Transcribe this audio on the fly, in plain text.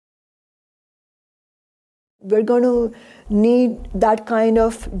We're going to need that kind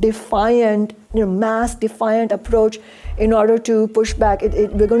of defiant, mass defiant approach in order to push back.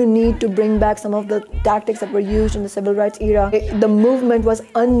 We're going to need to bring back some of the tactics that were used in the civil rights era. The movement was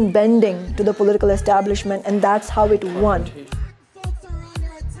unbending to the political establishment, and that's how it won.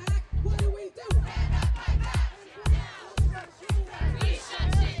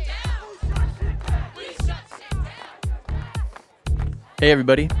 Hey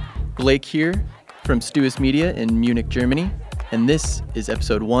everybody, Blake here from Stuis Media in Munich, Germany, and this is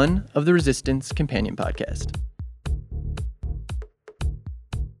episode 1 of the Resistance Companion Podcast.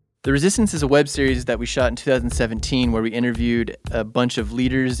 The Resistance is a web series that we shot in 2017 where we interviewed a bunch of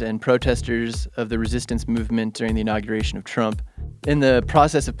leaders and protesters of the resistance movement during the inauguration of Trump. In the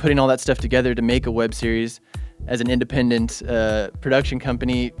process of putting all that stuff together to make a web series, as an independent production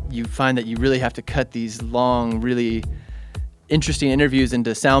company, you find that you really have to cut these long, really interesting interviews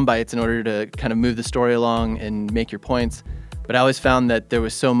into sound bites in order to kind of move the story along and make your points. But I always found that there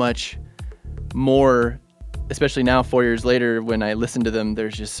was so much more, especially now 4 years later when I listen to them,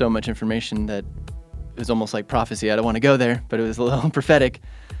 there's just so much information that it was almost like prophecy. I don't want to go there, but it was a little prophetic.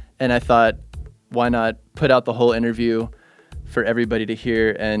 And I thought, why not put out the whole interview for everybody to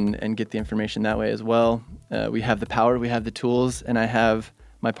hear and get the information that way as well. We have the power, we have the tools, and I have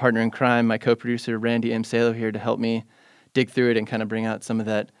my partner in crime, my co-producer, Randy Amsalo here to help me dig through it and kind of bring out some of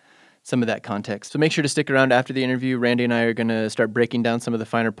that context. So make sure to stick around after the interview. Randy and I are going to start breaking down some of the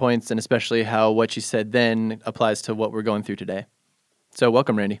finer points and especially how what you said then applies to what we're going through today. So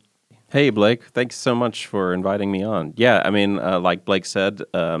welcome, Randy. Hey, Blake. Thanks so much for inviting me on. Yeah, I mean, like Blake said,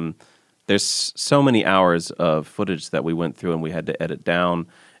 there's so many hours of footage that we went through and we had to edit down.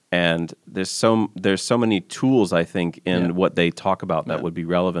 And there's so many tools, I think, in what they talk about that would be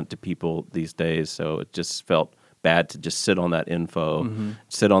relevant to people these days. So it just felt bad to just sit on that info,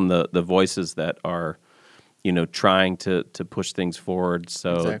 sit on the voices that are, trying to push things forward.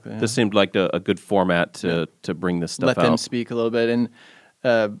 So this seemed like a good format to bring this stuff out. Let them speak a little bit.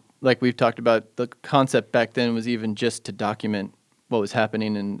 And like we've talked about, the concept back then was even just to document what was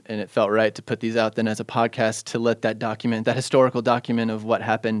happening, and it felt right to put these out then as a podcast to let that document, that historical document of what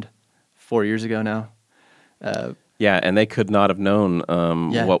happened 4 years ago now. And they could not have known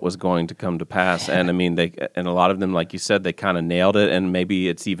what was going to come to pass. And I mean, and a lot of them, like you said, they kind of nailed it, and maybe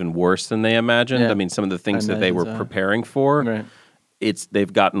it's even worse than they imagined. I mean, some of the things that they were preparing for,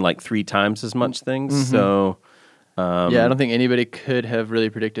 they've gotten like 3 times as much things. So, I don't think anybody could have really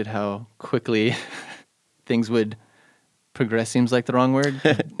predicted how quickly things would progress. Seems like the wrong word.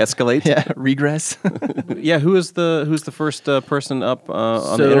 Escalate. Regress. Who's the first person up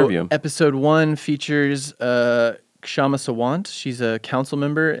on the interview? Episode 1 features Kshama Sawant. She's a council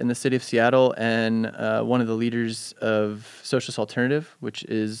member in the city of Seattle and one of the leaders of Socialist Alternative, which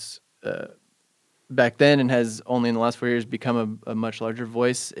is back then and has only in the last 4 years become a much larger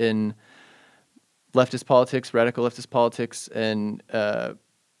voice in leftist politics, radical leftist politics. And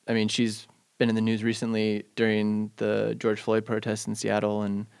she's been in the news recently during the George Floyd protests in Seattle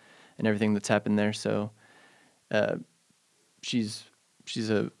and everything that's happened there. So she's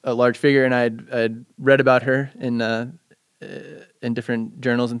a large figure, and I'd read about her in different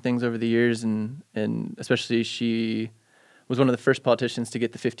journals and things over the years, and especially she was one of the first politicians to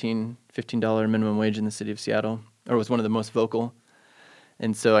get the $15 minimum wage in the city of Seattle, or was one of the most vocal.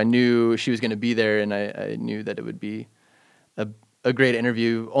 And so I knew she was going to be there, and I knew that it would be a great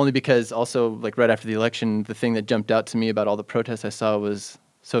interview, only because also, like right after the election, the thing that jumped out to me about all the protests I saw was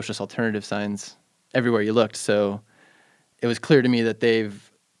socialist alternative signs everywhere you looked. So it was clear to me that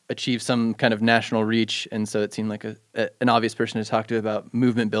they've achieved some kind of national reach, and so it seemed like an obvious person to talk to about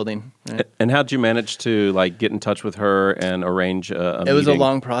movement building. Right? And how'd you manage to get in touch with her and arrange a meeting? It was a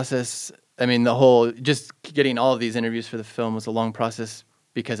long process. I mean, just getting all of these interviews for the film was a long process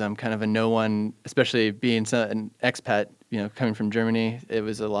because I'm kind of a no one, especially being an expat, coming from Germany. It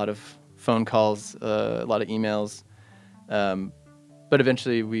was a lot of phone calls, a lot of emails. But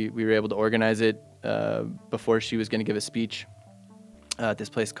eventually we were able to organize it before she was going to give a speech at this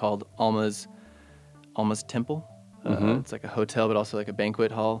place called Alma's Temple. It's like a hotel, but also like a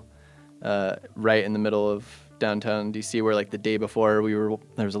banquet hall right in the middle of downtown D.C., where like the day before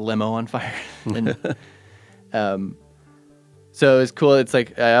there was a limo on fire. And so it was cool. It's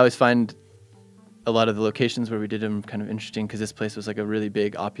like I always find a lot of the locations where we did them kind of interesting because this place was like a really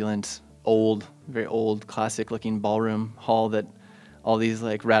big, opulent, very old, classic-looking ballroom hall that all these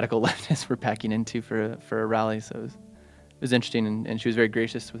like radical leftists were packing into for a rally. So it was interesting, and she was very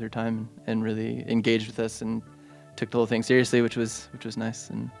gracious with her time and really engaged with us and took the whole thing seriously, which was nice.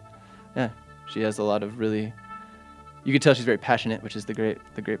 And yeah, she has a lot of really, you could tell she's very passionate, which is the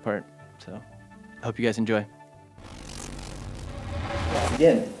great part. So I hope you guys enjoy.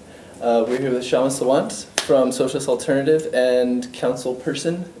 Again, we're here with Kshama Sawant from Socialist Alternative and council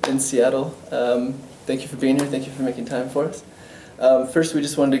person in Seattle. Thank you for being here. Thank you for making time for us. First, we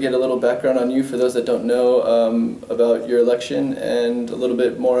just wanted to get a little background on you for those that don't know about your election and a little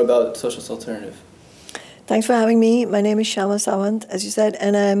bit more about Socialist Alternative. Thanks for having me. My name is Kshama Sawant, as you said,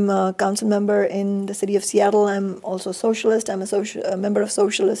 and I'm a council member in the city of Seattle. I'm also a socialist. I'm a member of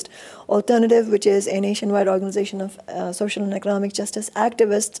Socialist Alternative, which is a nationwide organization of social and economic justice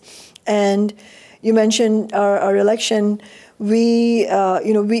activists. And you mentioned our election. We are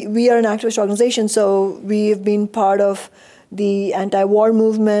an activist organization, so we've been part of the anti-war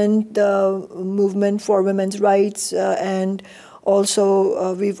movement, the movement for women's rights, and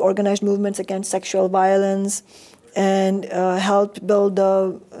also, we've organized movements against sexual violence and helped build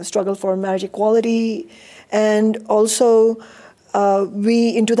the struggle for marriage equality. And also, we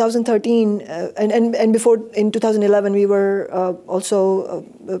in 2013 and before in 2011, we were also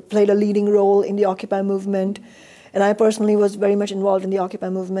played a leading role in the Occupy movement. And I personally was very much involved in the Occupy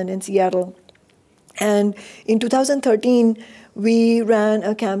movement in Seattle. And in 2013, we ran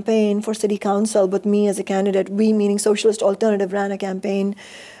a campaign for city council with me as a candidate. We, meaning Socialist Alternative, ran a campaign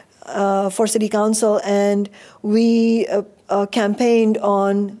for city council, and we campaigned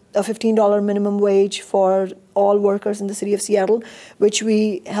on a $15 minimum wage for all workers in the city of Seattle, which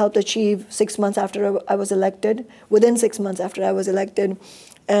we helped achieve 6 months after I was elected, within 6 months after I was elected.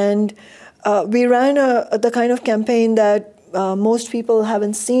 And we ran the kind of campaign that most people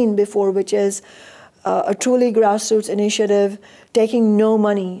haven't seen before, which is a truly grassroots initiative, taking no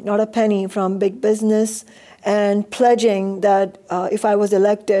money, not a penny, from big business, and pledging that if I was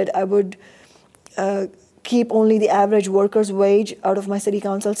elected, I would keep only the average worker's wage out of my city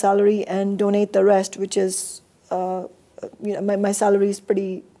council salary and donate the rest, which is, my salary is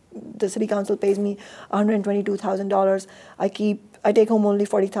pretty, the city council pays me $122,000. I take home only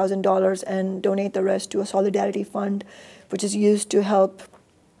 $40,000 and donate the rest to a solidarity fund, which is used to help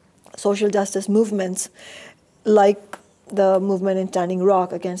social justice movements like the movement in Standing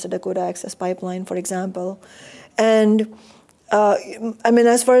Rock against the Dakota Access Pipeline, for example. And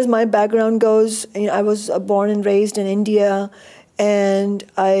as far as my background goes, I was born and raised in India, and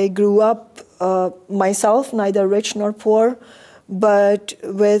I grew up myself, neither rich nor poor, but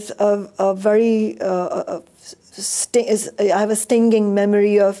with a very, I have a stinging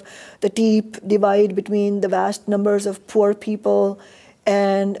memory of the deep divide between the vast numbers of poor people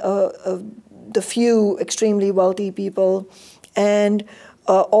and the few extremely wealthy people, and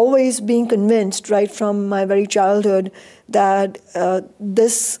always being convinced right from my very childhood that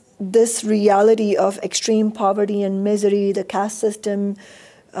this reality of extreme poverty and misery, the caste system,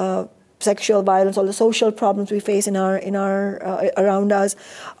 sexual violence, all the social problems we face in our around us,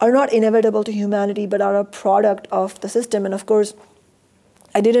 are not inevitable to humanity, but are a product of the system. And of course,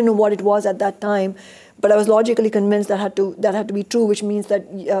 I didn't know what it was at that time, but I was logically convinced that had to be true, which means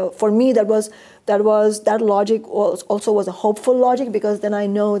that for me that logic also was a hopeful logic, because then I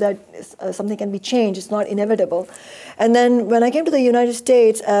know that something can be changed. It's not inevitable. And then when I came to the United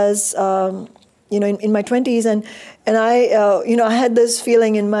States as in my 20s, and I had this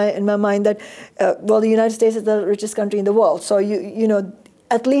feeling in my mind that the United States is the richest country in the world, so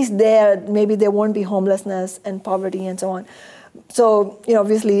at least there maybe there won't be homelessness and poverty and so on. So,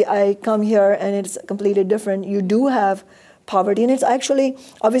 obviously I come here and it's completely different. You do have poverty, and it's actually,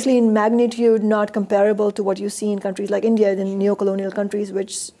 obviously in magnitude, not comparable to what you see in countries like India, in neo-colonial countries,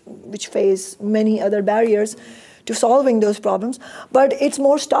 which face many other barriers to solving those problems. But it's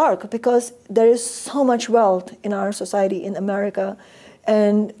more stark because there is so much wealth in our society in America,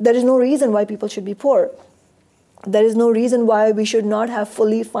 and there is no reason why people should be poor. There is no reason why we should not have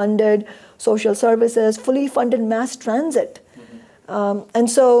fully funded social services, fully funded mass transit. And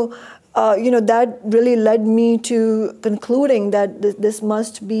so, that really led me to concluding that this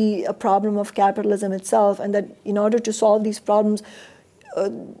must be a problem of capitalism itself, and that in order to solve these problems,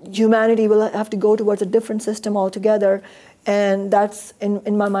 humanity will have to go towards a different system altogether. And that's,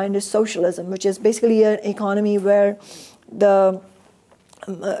 in my mind, is socialism, which is basically an economy where the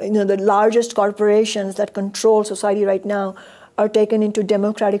largest corporations that control society right now are taken into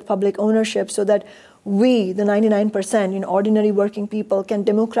democratic public ownership, so that we, the 99%, ordinary working people, can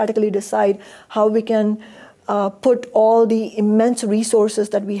democratically decide how we can put all the immense resources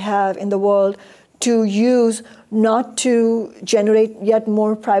that we have in the world to use, not to generate yet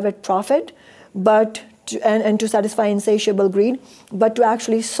more private profit, but to satisfy insatiable greed, but to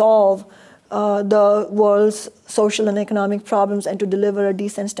actually solve the world's social and economic problems and to deliver a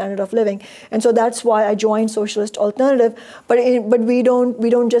decent standard of living. And so that's why I joined Socialist Alternative. But we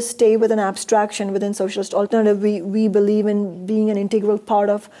don't just stay with an abstraction within Socialist Alternative. We believe in being an integral part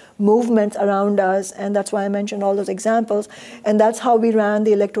of movements around us, and that's why I mentioned all those examples. And that's how we ran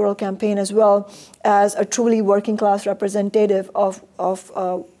the electoral campaign as well, as a truly working class representative of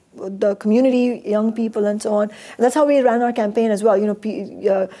the community, young people, and so on. And that's how we ran our campaign as well.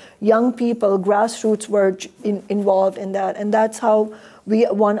 Young people, grassroots were involved in that, and that's how we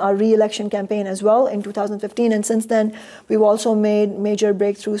won our re-election campaign as well in 2015. And since then, we've also made major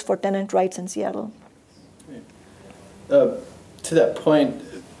breakthroughs for tenant rights in Seattle. To that point,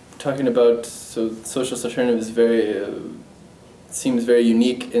 talking about Socialist Alternative is seems very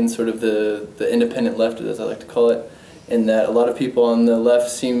unique in sort of the independent left, as I like to call it, in that a lot of people on the left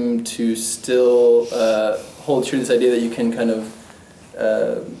seem to still hold true to this idea that you can kind of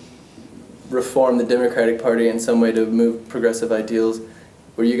reform the Democratic Party in some way to move progressive ideals,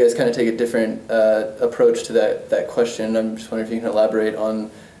 where you guys kind of take a different approach to that question. I'm just wondering if you can elaborate on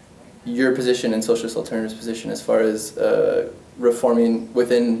your position and Socialist Alternative's position as far as reforming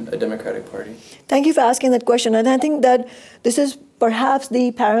within a Democratic Party. Thank you for asking that question. And I think that this is perhaps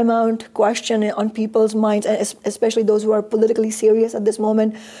the paramount question on people's minds, and especially those who are politically serious at this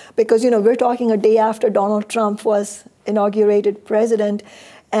moment, because we're talking a day after Donald Trump was inaugurated president,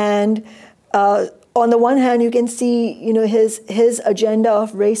 and on the one hand, you can see his agenda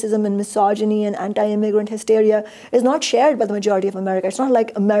of racism and misogyny and anti-immigrant hysteria is not shared by the majority of America. It's not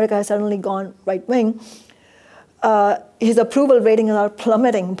like America has suddenly gone right wing. His approval ratings are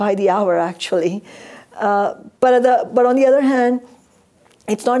plummeting by the hour, actually. But on the other hand,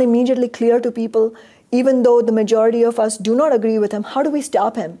 it's not immediately clear to people, even though the majority of us do not agree with him, how do we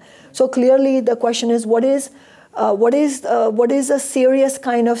stop him? So clearly the question is, what is a serious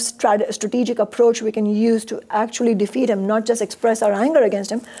kind of strategic approach we can use to actually defeat him, not just express our anger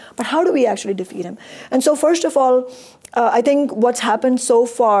against him, but how do we actually defeat him? And so first of all, I think what's happened so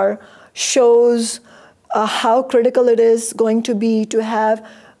far shows how critical it is going to be to have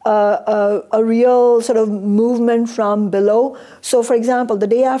a real sort of movement from below. So for example, the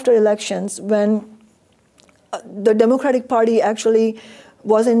day after elections, when the Democratic Party actually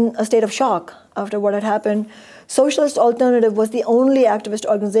was in a state of shock after what had happened, Socialist Alternative was the only activist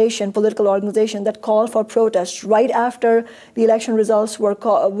organization, political organization, that called for protests. Right after the election results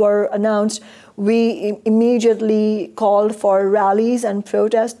were announced, we immediately called for rallies and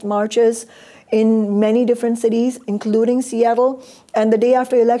protest marches in many different cities, including Seattle. And the day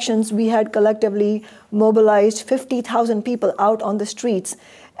after elections, we had collectively mobilized 50,000 people out on the streets.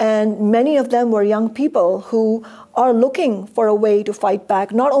 And many of them were young people who are looking for a way to fight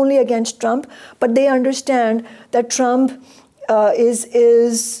back, not only against Trump, but they understand that Trump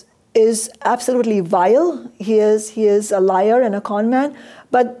is absolutely vile. He is a liar and a con man.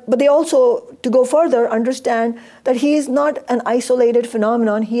 But they also, to go further, understand that he is not an isolated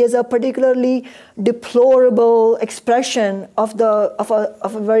phenomenon. He is a particularly deplorable expression of a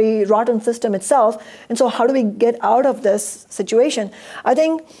very rotten system itself. And so how do we get out of this situation? I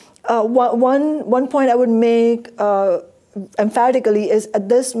think one point I would make emphatically is, at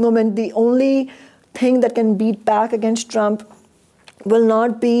this moment, the only thing that can beat back against Trump will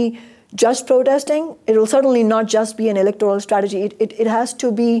not be just protesting. It will certainly not just be an electoral strategy. It has to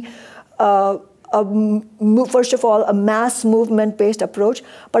be, first of all, a mass movement-based approach,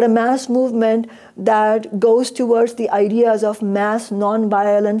 but a mass movement that goes towards the ideas of mass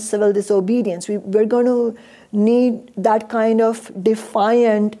nonviolent civil disobedience. We're going to need that kind of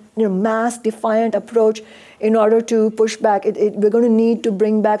defiant, mass defiant approach in order to push back. We're going to need to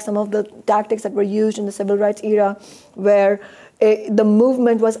bring back some of the tactics that were used in the civil rights era, where the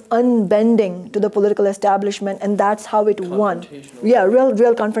movement was unbending to the political establishment, and that's how it won. Yeah,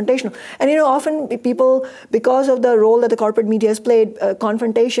 real confrontational. And often people, because of the role that the corporate media has played,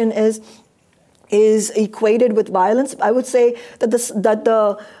 confrontation is equated with violence. I would say that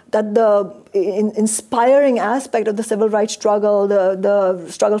the inspiring aspect of the civil rights struggle, the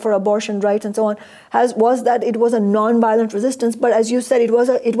struggle for abortion rights and so on, was that it was a nonviolent resistance. But as you said, it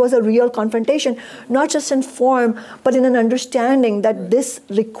was a real confrontation, not just in form, but in an understanding that this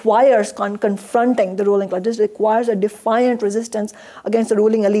requires confronting the ruling class. This requires a defiant resistance against the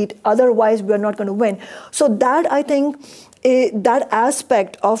ruling elite. Otherwise, we are not going to win. So that, I think, that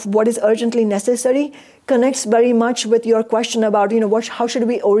aspect of what is urgently necessary connects very much with your question about, how should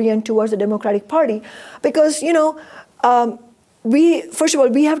we orient towards the Democratic Party? Because, first of all,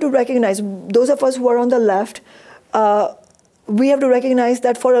 we have to recognize, those of us who are on the left, we have to recognize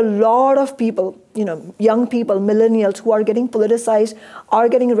that for a lot of people, young people, millennials who are getting politicized, are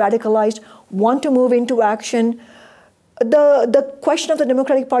getting radicalized, want to move into action, the question of the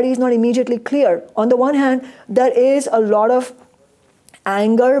Democratic Party is not immediately clear. On the one hand, there is a lot of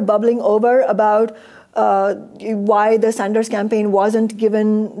anger bubbling over about why the Sanders campaign wasn't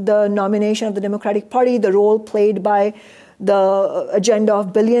given the nomination of the Democratic Party, the role played by the agenda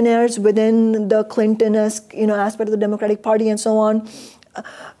of billionaires within the Clinton-esque aspect of the Democratic Party and so on.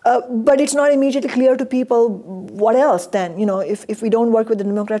 But it's not immediately clear to people what else then, if we don't work with the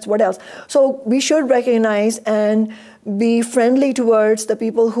Democrats, what else? So we should recognize and be friendly towards the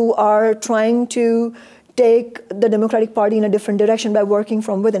people who are trying to take the Democratic Party in a different direction by working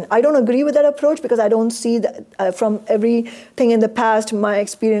from within. I don't agree with that approach because I don't see that from everything in the past, my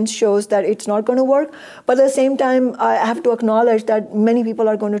experience shows that it's not going to work. But at the same time, I have to acknowledge that many people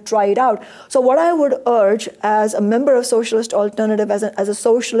are going to try it out. So what I would urge as a member of Socialist Alternative, as a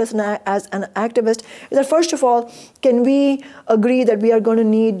socialist and as an activist, is that first of all, can we agree that we are going to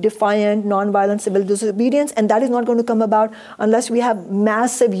need defiant, nonviolent civil disobedience? And that is not going to come about unless we have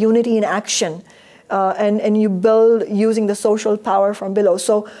massive unity in action. And you build using the social power from below.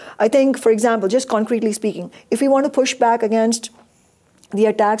 So I think, for example, just concretely speaking, if we want to push back against the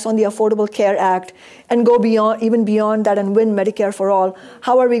attacks on the Affordable Care Act and go even beyond that and win Medicare for all,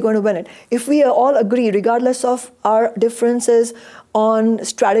 how are we going to win it? If we all agree, regardless of our differences on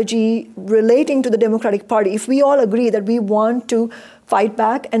strategy relating to the Democratic Party, if we all agree that we want to fight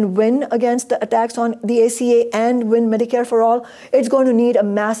back and win against the attacks on the ACA and win Medicare for all, it's going to need a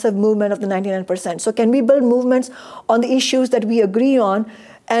massive movement of the 99%. So can we build movements on the issues that we agree on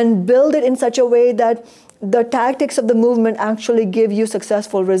and build it in such a way that the tactics of the movement actually give you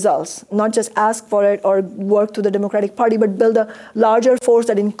successful results, not just ask for it or work to the Democratic Party, but build a larger force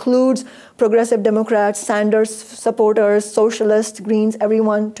that includes progressive Democrats, Sanders supporters, socialists, Greens,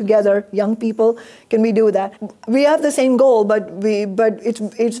 everyone together, young people. Can we do that? We have the same goal, but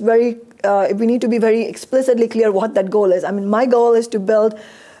it's very, we need to be very explicitly clear what that goal is. I mean, my goal is to build,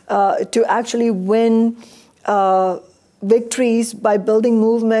 to actually win victories by building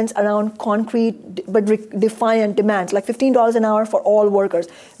movements around concrete but defiant demands, like $15 an hour for all workers,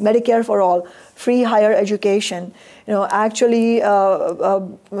 Medicare for all, free higher education, actually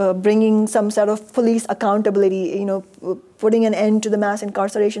bringing some sort of police accountability, putting an end to the mass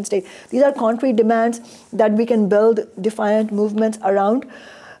incarceration state. These are concrete demands that we can build defiant movements around.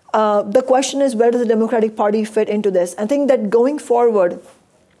 The question is, where does the Democratic Party fit into this? I think that going forward,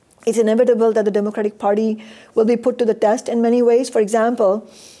 it's inevitable that the Democratic Party will be put to the test in many ways. For example,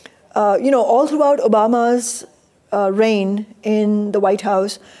 all throughout Obama's reign in the White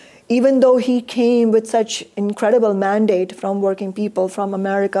House, even though he came with such incredible mandate from working people, from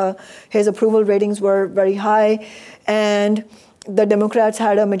America, his approval ratings were very high, and the Democrats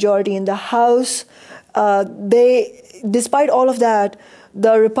had a majority in the House. Despite all of that,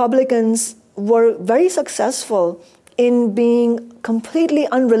 the Republicans were very successful in being completely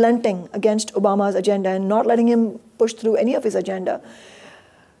unrelenting against Obama's agenda and not letting him push through any of his agenda.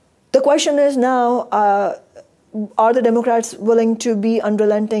 The question is now, are the Democrats willing to be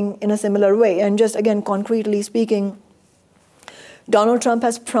unrelenting in a similar way? And just again, concretely speaking, Donald Trump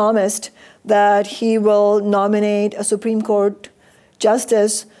has promised that he will nominate a Supreme Court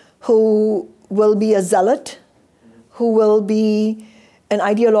justice who will be a zealot, who will be an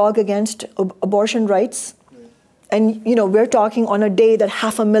ideologue against abortion rights. And, we're talking on a day that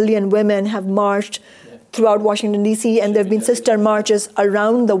 500,000 women have marched throughout Washington, D.C., and there have been sister marches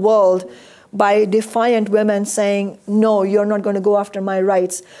around the world by defiant women saying, no, you're not going to go after my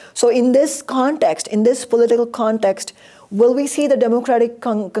rights. So in this context, in this political context, will we see the Democratic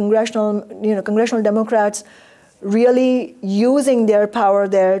congressional Democrats really using their power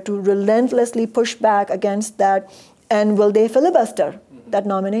there to relentlessly push back against that? And will they filibuster that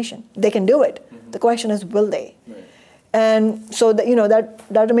nomination? They can do it. The question is, will they? Right. And so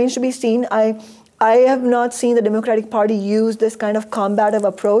that remains to be seen. I have not seen the Democratic Party use this kind of combative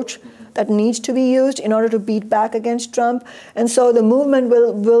approach that needs to be used in order to beat back against Trump. And so the movement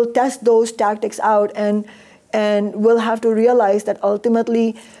will test those tactics out and will have to realize that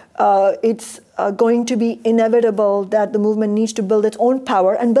ultimately it's going to be inevitable that the movement needs to build its own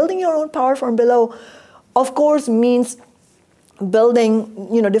power. And building your own power from below, of course, means building,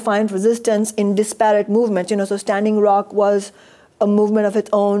 defiant resistance in disparate movements. So Standing Rock was a movement of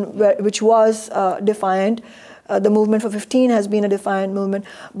its own, which was defiant. The movement for 15 has been a defiant movement.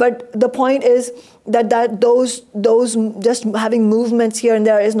 But the point is that those just having movements here and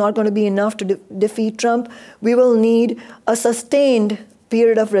there is not going to be enough to defeat Trump. We will need a sustained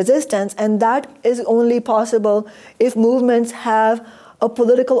period of resistance, and that is only possible if movements have a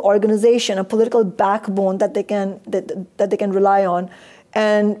political organization, a political backbone that they can rely on.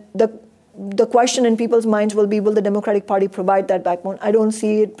 And the question in people's minds will be, will the Democratic Party provide that backbone? I don't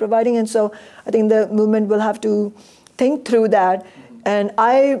see it providing, and so I think the movement will have to think through that. And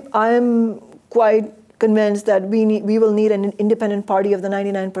I'm quite convinced that we will need an independent party of the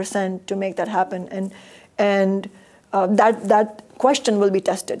 99% to make that happen, and that question will be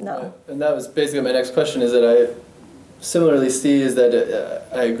tested now. Right. And that was basically my next question, is that I similarly see is that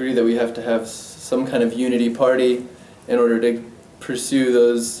I agree that we have to have some kind of unity party in order to pursue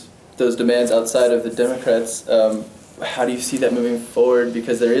those demands outside of the Democrats. How do you see that moving forward?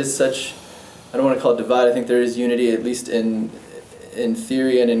 Because there is such, I don't want to call it divide, I think there is unity, at least in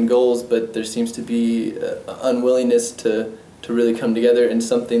theory and in goals, but there seems to be unwillingness to really come together in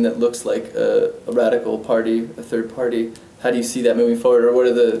something that looks like a radical party, a third party. How do you see that moving forward, or what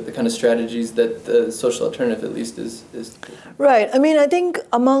are the kind of strategies that the social alternative at least is? Right. I mean, I think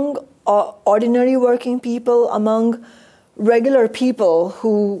among ordinary working people, among regular people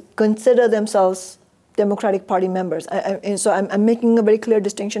who consider themselves Democratic Party members, and so I'm making a very clear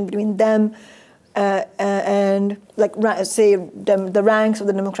distinction between them and, like, say, the ranks of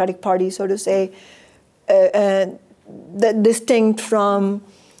the Democratic Party, so to say, that distinct from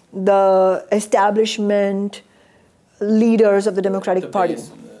the establishment leaders of the Democratic Party,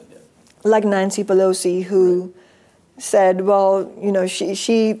 like Nancy Pelosi, who said, well,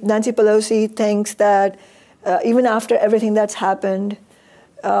 Nancy Pelosi thinks that even after everything that's happened,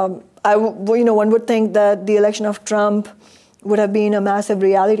 one would think that the election of Trump would have been a massive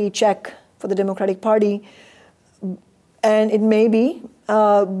reality check for the Democratic Party, and it may be,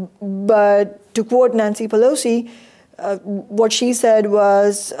 but to quote Nancy Pelosi, what she said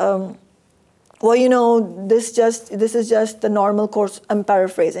was, this is just the normal course. I'm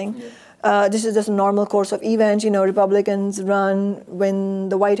paraphrasing. Yeah. This is just a normal course of events. Republicans win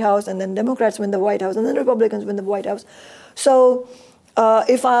the White House, and then Democrats win the White House, and then Republicans win the White House. So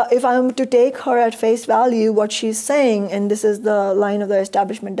if I'm to take her at face value, what she's saying, and this is the line of the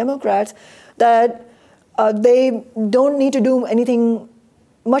establishment Democrats, that they don't need to do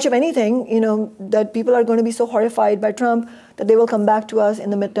much of anything, that people are going to be so horrified by Trump that they will come back to us in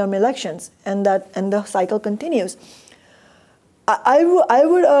the midterm elections, and the cycle continues. I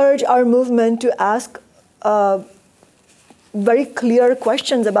would urge our movement to ask very clear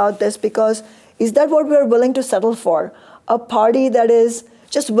questions about this, because is that what we're willing to settle for? A party that is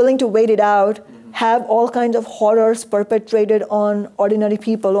just willing to wait it out, have all kinds of horrors perpetrated on ordinary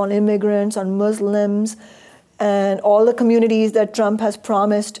people, on immigrants, on Muslims, and all the communities that Trump has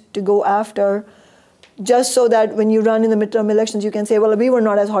promised to go after, just so that when you run in the midterm elections, you can say, well, we were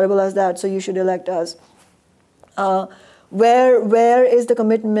not as horrible as that, so you should elect us. Where is the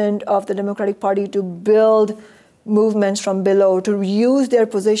commitment of the Democratic Party to build movements from below, to use their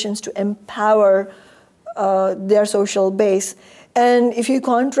positions to empower their social base? And if you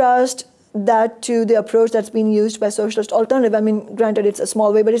contrast that to the approach that's been used by Socialist Alternative, I mean, granted, it's a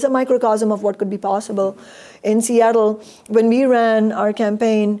small way, but it's a microcosm of what could be possible. In Seattle, when we ran our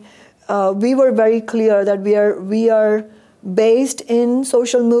campaign, we were very clear that we are based in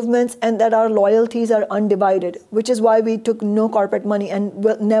social movements and that our loyalties are undivided, which is why we took no corporate money and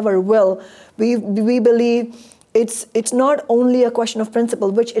never will. We believe it's not only a question of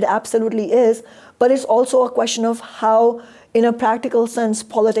principle, which it absolutely is, but it's also a question of how, in a practical sense,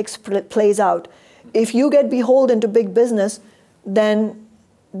 politics plays out. If you get beholden to big business, then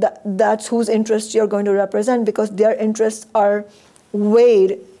that's whose interests you're going to represent, because their interests are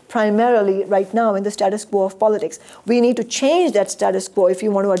weighed primarily right now in the status quo of politics. We need to change that status quo if you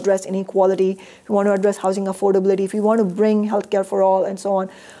want to address inequality, if you want to address housing affordability, if you want to bring healthcare for all, and so on.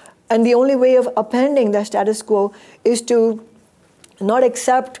 And the only way of upending the status quo is to not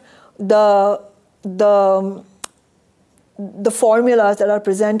accept the formulas that are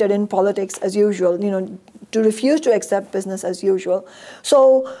presented in politics as usual, to refuse to accept business as usual.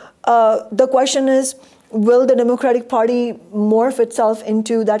 So the question is, will the Democratic Party morph itself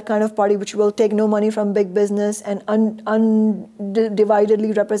into that kind of party which will take no money from big business and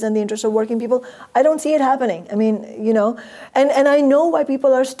undividedly represent the interests of working people? I don't see it happening. I mean, and I know why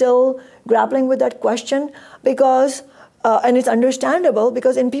people are still grappling with that question, because and it's understandable,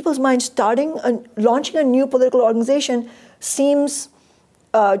 because in people's minds, launching a new political organization seems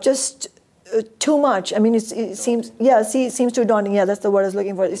just too much. I mean, it seems too daunting. Yeah, that's the word I was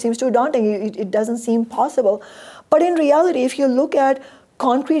looking for. It seems too daunting. It doesn't seem possible. But in reality, if you look at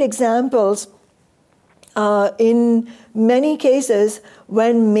concrete examples in many cases,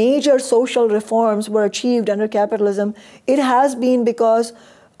 when major social reforms were achieved under capitalism, it has been because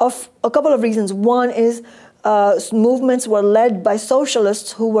of a couple of reasons. One is movements were led by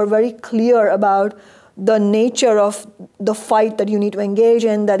socialists who were very clear about the nature of the fight that you need to engage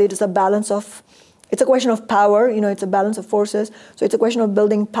in, that it is a balance of, it's a question of power, it's a balance of forces. So it's a question of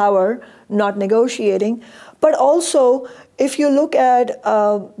building power, not negotiating. But also, if you look at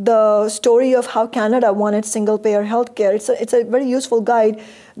the story of how Canada wanted single-payer healthcare, it's a very useful guide.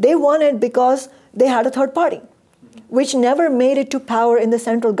 They won it because they had a third party, which never made it to power in the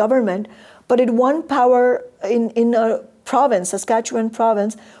central government, but it won power in a province, Saskatchewan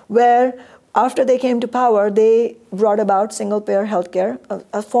province, where after they came to power, they brought about single-payer healthcare,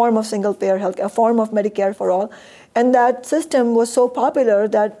 a form of single-payer healthcare, a form of Medicare for all. And that system was so popular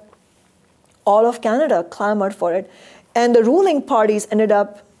that all of Canada clamored for it. And the ruling parties ended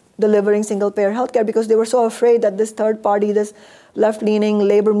up delivering single-payer healthcare because they were so afraid that this third party, this left-leaning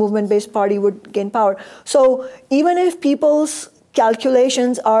labor movement-based party would gain power. So even if people's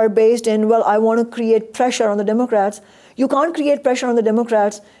calculations are based in, well, I want to create pressure on the Democrats, you can't create pressure on the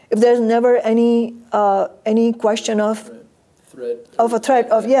Democrats if there's never any question of a threat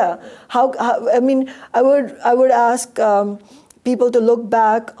of How I mean, I would ask people to look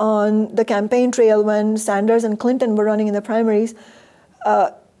back on the campaign trail when Sanders and Clinton were running in the primaries.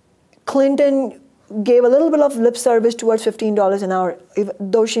 Clinton gave a little bit of lip service towards $15 an hour,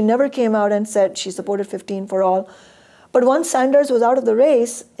 though she never came out and said she supported 15 for all. But once Sanders was out of the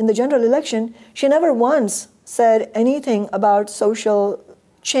race in the general election, she never once said anything about social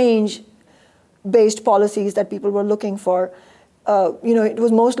change-based policies that people were looking for. It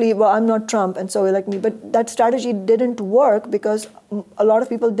was mostly, well, I'm not Trump, and so elect me. But that strategy didn't work because a lot of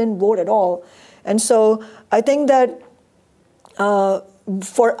people didn't vote at all. And so I think that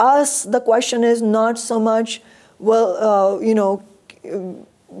for us, the question is not so much, well,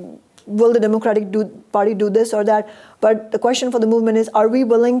 will the Democratic Party do this or that? But the question for the movement is, are we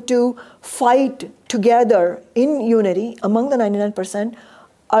willing to fight together in unity among the 99%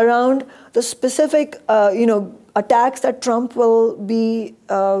 around the specific, attacks that Trump will be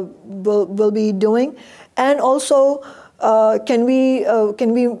doing, and also can we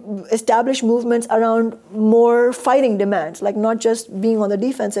establish movements around more fighting demands, like not just being on the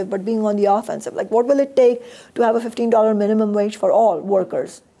defensive, but being on the offensive? Like, what will it take to have a $15 minimum wage for all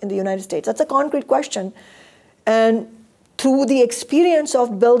workers in the United States? That's a concrete question. And through the experience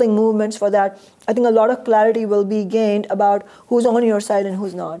of building movements for that, I think a lot of clarity will be gained about who's on your side and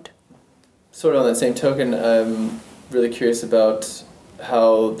who's not. Sort of on that same token, I'm really curious about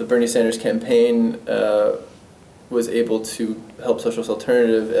how the Bernie Sanders campaign was able to help Socialist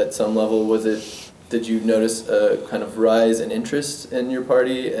Alternative at some level. Did you notice a kind of rise in interest in your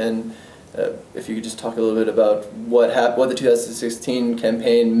party? And if you could just talk a little bit about what the 2016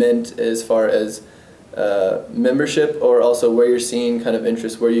 campaign meant as far as membership, or also where you're seeing kind of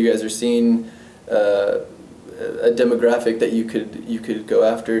interest, where you guys are seeing a demographic that you could go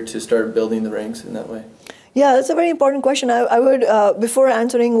after to start building the ranks in that way. Yeah, that's a very important question. I would, before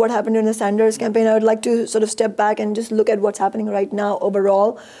answering what happened in the Sanders campaign, I would like to sort of step back and just look at what's happening right now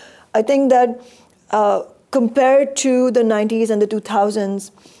overall. I think that compared to the 90s and the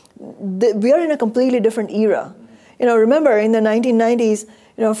 2000s, we are in a completely different era. Remember in the 1990s,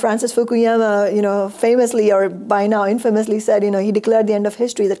 Francis Fukuyama, famously or by now infamously said, he declared the end of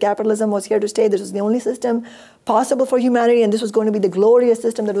history, that capitalism was here to stay. This was the only system possible for humanity, and this was going to be the glorious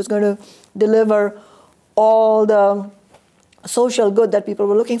system that was going to deliver all the social good that people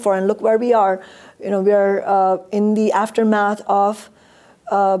were looking for. And look where we are. We are in the aftermath of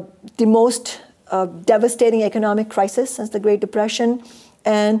the most devastating economic crisis since the Great Depression.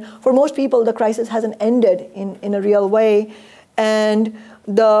 And for most people, the crisis hasn't ended in a real way. And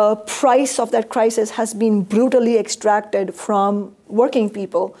the price of that crisis has been brutally extracted from working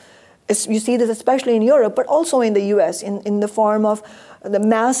people. You see this especially in Europe, but also in the US, in the form of the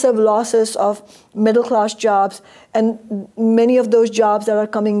massive losses of middle-class jobs. And many of those jobs that are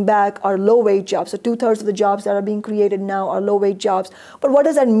coming back are low-wage jobs. So 2/3 of the jobs that are being created now are low-wage jobs. But what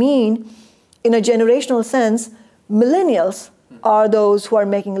does that mean in a generational sense? Millennials are those who are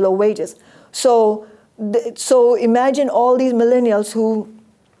making low wages. So imagine all these millennials who,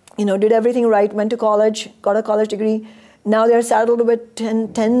 did everything right, went to college, got a college degree. Now they're saddled with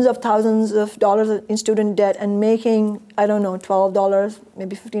tens of thousands of dollars in student debt and making, $12,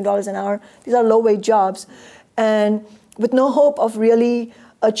 maybe $15 an hour. These are low-wage jobs. And with no hope of really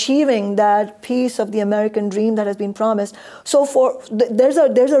achieving that piece of the American dream that has been promised. So there's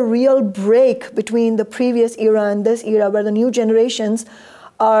a real break between the previous era and this era, where the new generations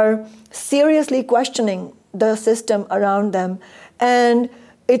are seriously questioning the system around them, and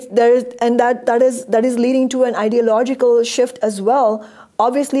that is leading to an ideological shift as well.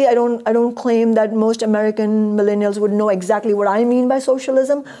 Obviously, I don't claim that most American millennials would know exactly what I mean by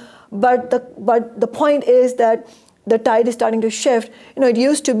socialism, but the point is that the tide is starting to shift. It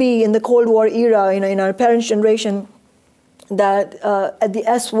used to be in the Cold War era, in our parents' generation, that at the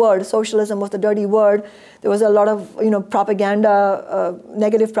S word, socialism was the dirty word. There was a lot of propaganda,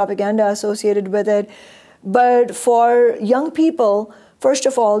 negative propaganda associated with it. But for young people, first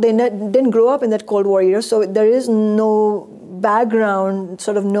of all, they didn't grow up in that Cold War era, so there is no background,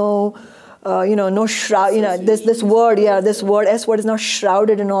 sort of no shroud. This word S word is not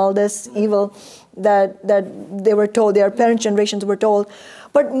shrouded in all this evil that they were told, their parents' generations were told.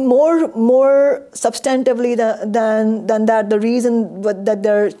 But more substantively than that, the reason that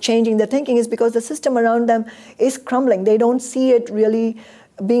they're changing their thinking is because the system around them is crumbling. They don't see it really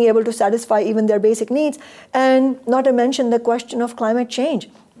being able to satisfy even their basic needs, and not to mention the question of climate change.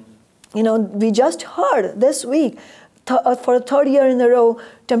 We just heard this week, for the third year in a row,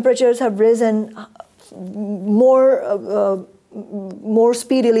 temperatures have risen more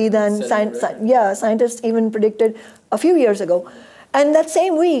speedily than scientists even predicted a few years ago. And that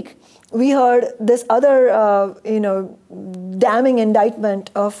same week, we heard this other, damning indictment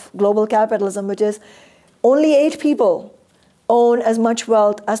of global capitalism, which is only 8 people own as much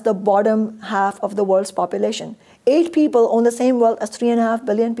wealth as the bottom half of the world's population. 8 people own the same wealth as 3.5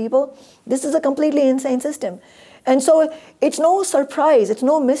 billion people. This is a completely insane system. And so it's no surprise, it's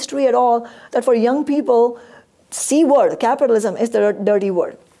no mystery at all that for young people, C word, capitalism, is the dirty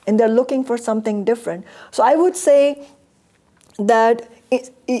word. And they're looking for something different. So I would say that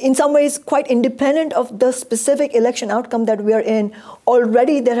in some ways, quite independent of the specific election outcome that we are in,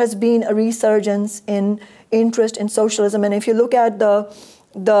 already there has been a resurgence in interest in socialism. And if you look at the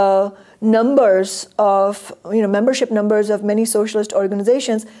numbers of, membership numbers of many socialist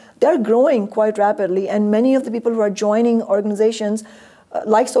organizations, they're growing quite rapidly. And many of the people who are joining organizations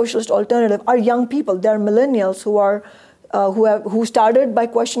like Socialist Alternative are young people. They're millennials who started by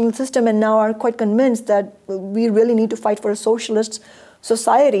questioning the system and now are quite convinced that we really need to fight for a socialist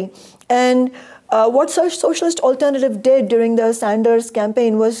society. And what Socialist Alternative did during the Sanders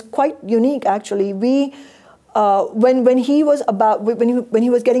campaign was quite unique, actually. We, when he was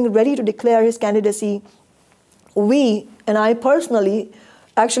getting ready to declare his candidacy, we, and I personally,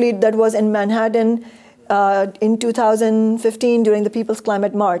 actually that was in Manhattan in 2015 during the People's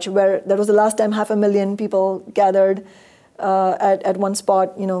Climate March, where that was the last time 500,000 people gathered at one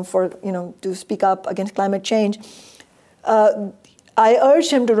spot, to speak up against climate change. I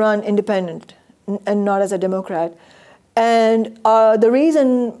urged him to run independent and not as a Democrat. And the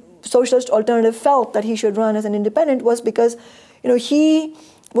reason Socialist Alternative felt that he should run as an independent was because, he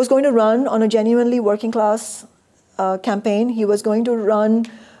was going to run on a genuinely working class campaign. He was going to run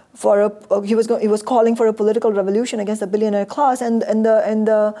for he was calling for a political revolution against the billionaire class. And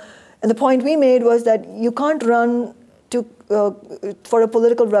the point we made was that you can't run for a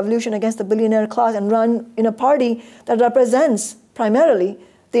political revolution against the billionaire class and run in a party that represents primarily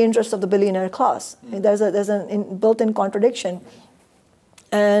the interests of the billionaire class. There's a built-in contradiction.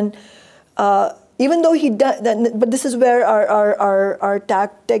 And even though but this is where our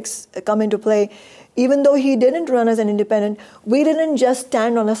tactics come into play. Even though he didn't run as an independent, we didn't just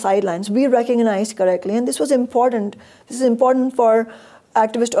stand on the sidelines. We recognized correctly, and this was important. This is important for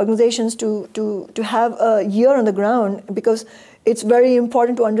activist organizations to have a ear on the ground, because it's very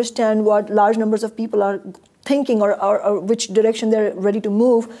important to understand what large numbers of people are thinking or which direction they're ready to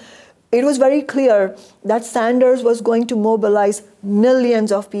move. It was very clear that Sanders was going to mobilize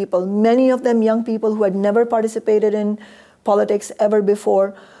millions of people, many of them young people who had never participated in politics ever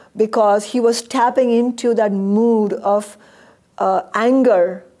before, because he was tapping into that mood of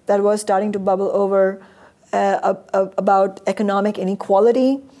anger that was starting to bubble over about economic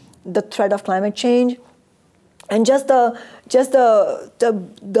inequality, the threat of climate change, and just the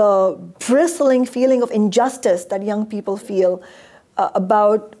bristling feeling of injustice that young people feel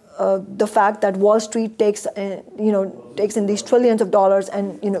about the fact that Wall Street takes in these trillions of dollars,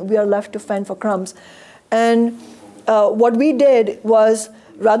 and we are left to fend for crumbs. And what we did was,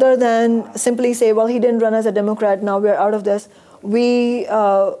 rather than simply say, well, he didn't run as a Democrat, now we're out of this, we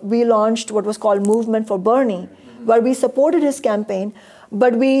launched what was called Movement for Bernie, where we supported his campaign,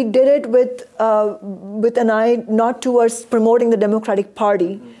 but we did it with an eye not towards promoting the Democratic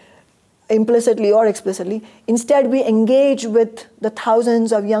Party, implicitly or explicitly. Instead, we engaged with the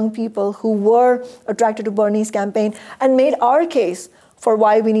thousands of young people who were attracted to Bernie's campaign and made our case for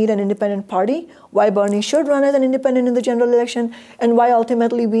why we need an independent party, why Bernie should run as an independent in the general election, and why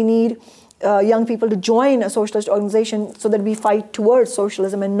ultimately we need young people to join a socialist organization so that we fight towards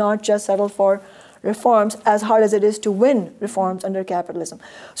socialism and not just settle for reforms, as hard as it is to win reforms under capitalism.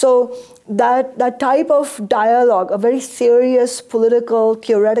 So that type of dialogue, a very serious political,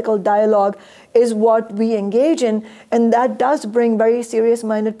 theoretical dialogue, is what we engage in, and that does bring very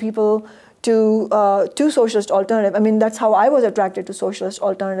serious-minded people to socialist alternative. I mean, that's how I was attracted to socialist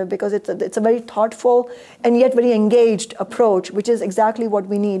alternative, because it's a very thoughtful and yet very engaged approach, which is exactly what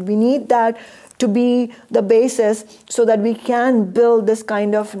we need. We need that to be the basis so that we can build this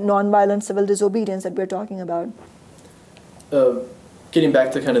kind of nonviolent civil disobedience that we're talking about. Getting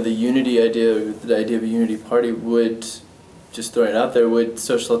back to kind of the unity idea, the idea of a unity party, just throwing it out there, would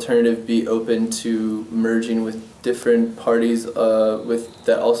Social Alternative be open to merging with different parties with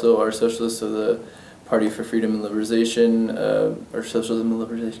that also are socialists, so the Party for Freedom and Liberalization, or Socialism and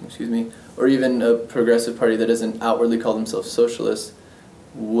Liberalization, excuse me, or even a progressive party that doesn't outwardly call themselves socialists?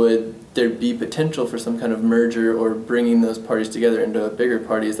 Would there be potential for some kind of merger or bringing those parties together into a bigger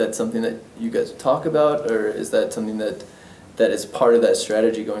party? Is that something that you guys talk about, or is that something that is part of that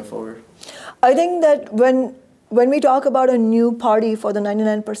strategy going forward? I think that when we talk about a new party for the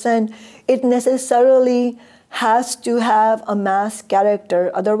 99%, it necessarily has to have a mass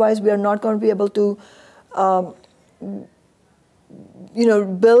character. Otherwise, we are not going to be able to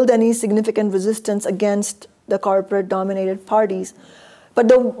build any significant resistance against the corporate-dominated parties. But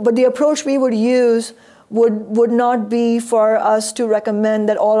the approach we would use would not be for us to recommend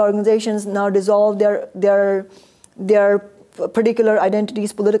that all organizations now dissolve their particular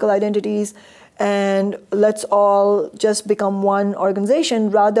identities, political identities, and let's all just become one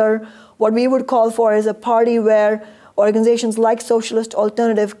organization. Rather, what we would call for is a party where organizations like Socialist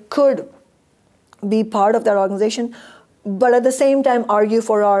Alternative could be part of that organization, but at the same time argue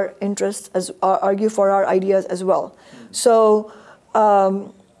for our interests, argue for our ideas as well. So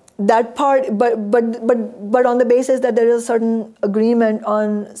that part, but on the basis that there is a certain agreement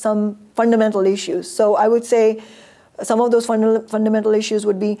on some fundamental issues. So I would say some of those fundamental issues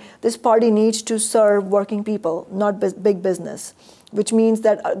would be this party needs to serve working people, not big business, which means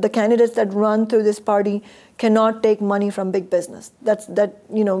that the candidates that run through this party cannot take money from big business. That's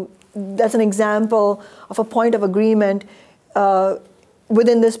an example of a point of agreement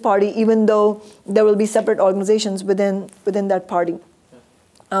within this party, even though there will be separate organizations within that party.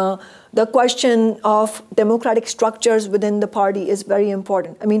 The question of democratic structures within the party is very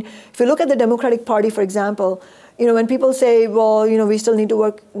important. I mean, if you look at the Democratic Party, for example, when people say, well, we still need to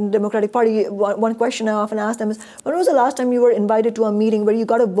work in the Democratic Party, one question I often ask them is, when was the last time you were invited to a meeting where you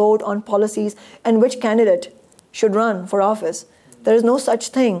got a vote on policies and which candidate should run for office? There is no such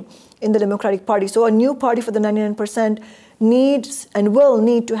thing in the Democratic Party. So a new party for the 99% needs and will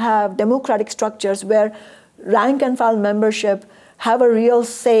need to have democratic structures where rank and file membership have a real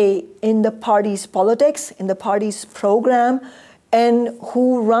say in the party's politics, in the party's program, and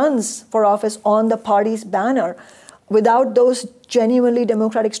who runs for office on the party's banner. Without those genuinely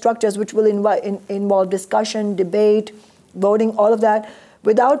democratic structures, which will involve discussion, debate, voting, all of that,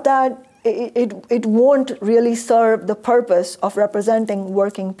 without that, it won't really serve the purpose of representing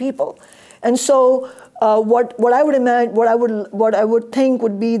working people. And so, what I would imagine, what I would think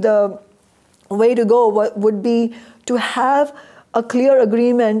would be the way to go would be to have a clear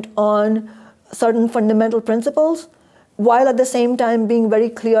agreement on certain fundamental principles, while at the same time being very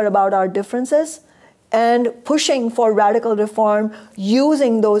clear about our differences and pushing for radical reform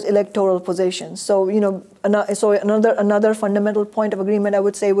using those electoral positions. So, another fundamental point of agreement I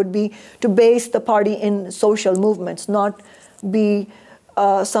would say would be to base the party in social movements, not be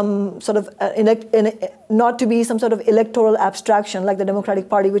some sort of electoral abstraction like the Democratic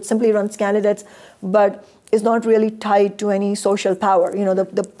Party, which simply runs candidates, but is not really tied to any social power.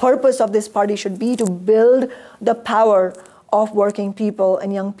 The purpose of this party should be to build the power of working people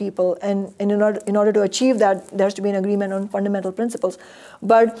and young people, and in order to achieve that, there has to be an agreement on fundamental principles.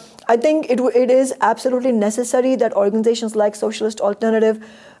 But I think it is absolutely necessary that organizations like Socialist Alternative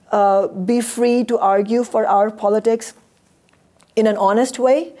be free to argue for our politics in an honest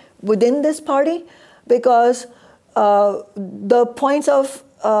way within this party, because the points of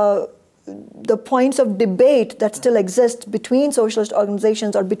debate that still exist between socialist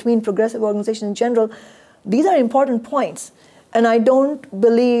organizations or between progressive organizations in general, these are important points. And I don't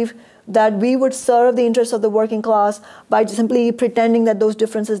believe that we would serve the interests of the working class by simply pretending that those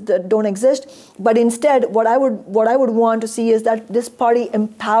differences don't exist. But instead, what I would want to see is that this party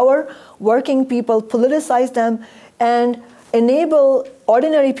empower working people, politicize them, and enable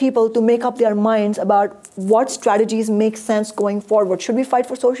ordinary people to make up their minds about what strategies make sense going forward. Should we fight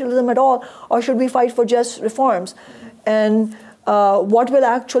for socialism at all, or should we fight for just reforms? And what will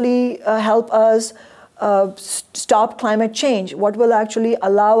actually help us stop climate change? What will actually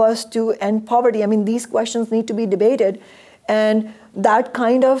allow us to end poverty? I mean, these questions need to be debated. And that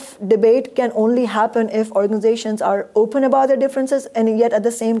kind of debate can only happen if organizations are open about their differences and yet at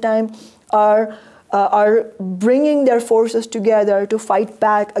the same time are bringing their forces together to fight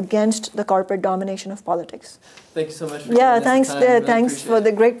back against the corporate domination of politics. Thank you so much for Yeah, giving us thanks. the time. Really Thanks for appreciate the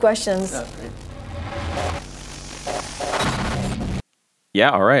it. great questions. Yeah, great. Yeah,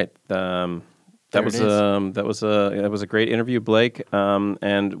 all right. There it is. That was a great interview, Blake.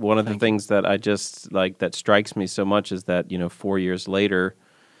 And one of the things that I just like that strikes me so much is that 4 years later,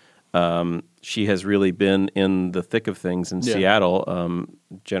 she has really been in the thick of things in Seattle.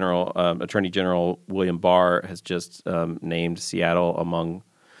 Attorney General William Barr has just named Seattle among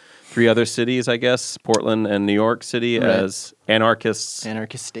 3 other cities, I guess, Portland and New York City, as anarchist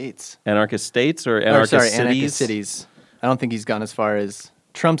states. Anarchist states or anarchist cities? Anarchist cities. I don't think he's gone as far as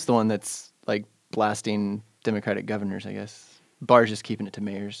Trump's the one that's like blasting Democratic governors, I guess. Barr's just keeping it to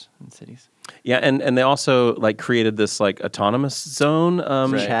mayors and cities. Yeah, and they also like created this like autonomous zone. The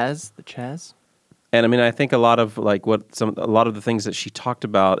Chaz. And I mean, I think a lot of the things that she talked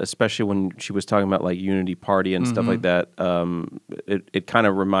about, especially when she was talking about like Unity Party and stuff like that, it kind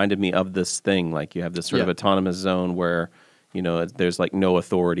of reminded me of this thing. Like you have this sort of autonomous zone where there's like no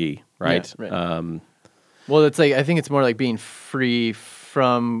authority, right? Yeah, right. Well, it's like I think it's more like being free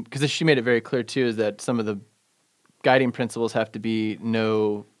from, because she made it very clear too, is that some of the guiding principles have to be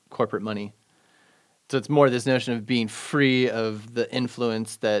no corporate money. So it's more this notion of being free of the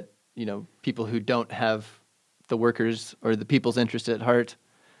influence that people who don't have the workers or the people's interest at heart.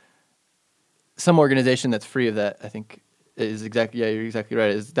 Some organization that's free of that, I think, is exactly you're exactly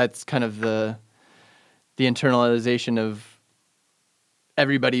right. That's kind of the internalization of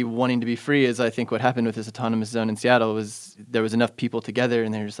everybody wanting to be free. Is I think what happened with this autonomous zone in Seattle was there was enough people together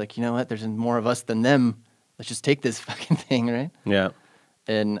and they're just like, you know what, there's more of us than them. Let's just take this fucking thing, right? Yeah.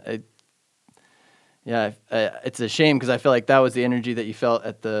 And it's a shame because I feel like that was the energy that you felt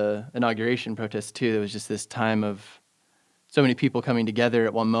at the inauguration protest too. There was just this time of so many people coming together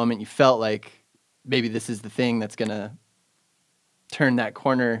at one moment. You felt like maybe this is the thing that's going to turn that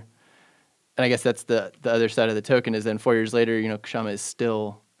corner. And I guess that's the other side of the token is then 4 years later, Kshama is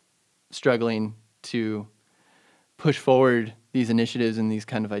still struggling to push forward these initiatives and these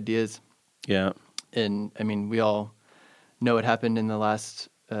kind of ideas. Yeah. And I mean, we all know what happened in the last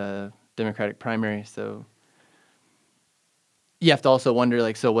Democratic primary. So you have to also wonder,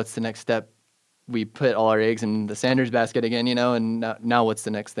 like, so what's the next step? We put all our eggs in the Sanders basket again, and now what's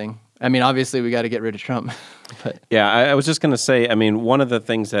the next thing? I mean, obviously we got to get rid of Trump. But yeah, I was just going to say, I mean, one of the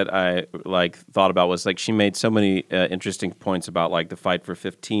things that I thought about was like she made so many interesting points about like the fight for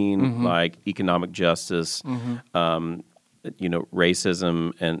 15, like economic justice,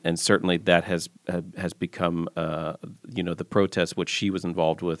 racism, and certainly that has become the protests which she was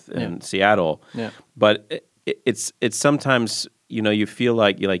involved with in Seattle. Yeah. But it's sometimes you feel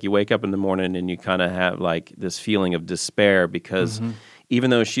like you wake up in the morning and you kind of have like this feeling of despair because even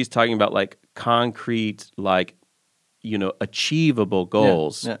though she's talking about like concrete achievable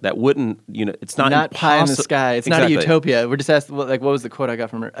goals that wouldn't it's not pie in the sky. It's not a utopia. We're just asked what was the quote I got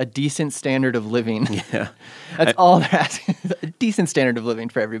from her? A decent standard of living. Yeah, that's all they're asking. A decent standard of living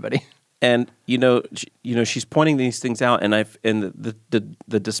for everybody. And she's pointing these things out, and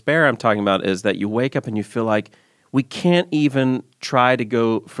the despair I'm talking about is that you wake up and you feel like we can't even try to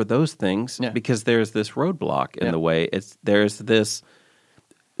go for those things because there's this roadblock in the way. There's this.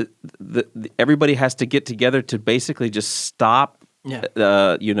 Everybody has to get together to basically just stop.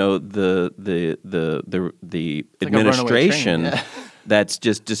 The administration that's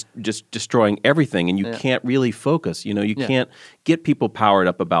just destroying everything, and you can't really focus. You can't get people powered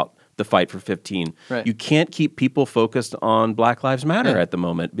up about the fight for 15. Right. You can't keep people focused on Black Lives Matter at the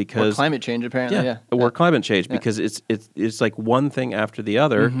moment because or climate change apparently. Or climate change because it's like one thing after the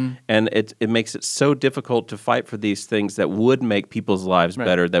other, and it makes it so difficult to fight for these things that would make people's lives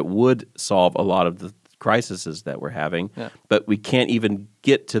better, that would solve a lot of the crises that we're having. Yeah. But we can't even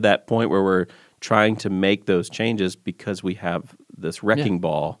get to that point where we're trying to make those changes because we have this wrecking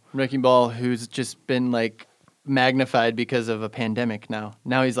ball. Wrecking ball who's just been like magnified because of a pandemic now.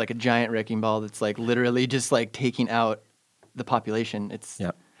 Now he's like a giant wrecking ball that's like literally just like taking out the population. It's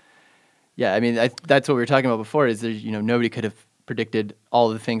I mean, that's what we were talking about before is there's, nobody could have predicted all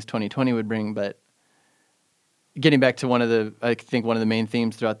the things 2020 would bring, but getting back to one of the main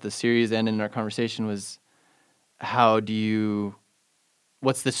themes throughout the series and in our conversation was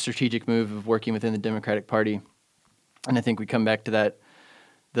what's the strategic move of working within the Democratic Party? And I think we come back to that.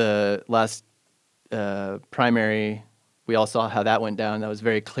 The last primary, we all saw how that went down. That was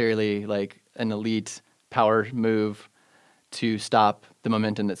very clearly like an elite power move to stop the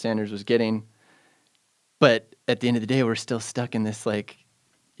momentum that Sanders was getting. But at the end of the day, we're still stuck in this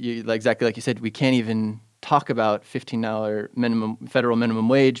exactly like you said, we can't even talk about $15 federal minimum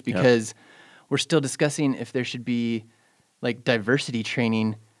wage because we're still discussing if there should be like diversity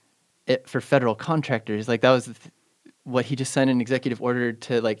training for federal contractors. Like that was what he just signed an executive order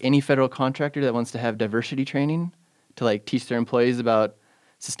to like any federal contractor that wants to have diversity training to like teach their employees about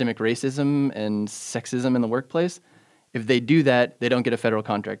systemic racism and sexism in the workplace. If they do that, they don't get a federal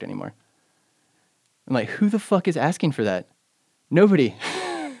contract anymore. I'm like, who the fuck is asking for that? Nobody.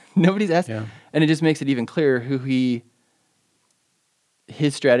 Nobody's asking. Yeah. And it just makes it even clearer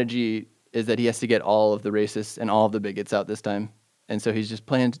his strategy is that he has to get all of the racists and all of the bigots out this time. And so he's just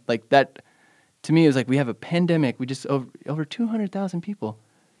playing like that. To me, it was like, we have a pandemic. We just over 200,000 people.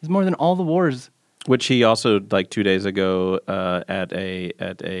 It's more than all the wars. Which he also, like 2 days ago, at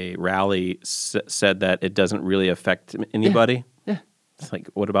a rally, said that it doesn't really affect anybody. Yeah. It's like,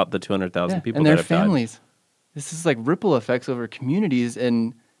 what about the 200,000 people and that their have families? Died? This is like ripple effects over communities,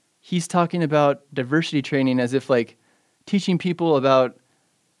 and he's talking about diversity training as if like teaching people about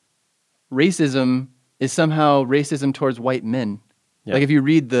racism is somehow racism towards white men. Yeah. Like if you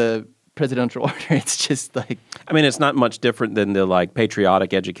read the presidential order, it's just like, I mean, it's not much different than the like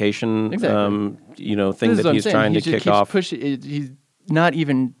patriotic education, thing that he's trying to kick off. He's not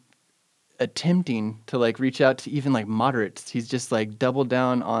even attempting to like reach out to even like moderates. He's just like doubled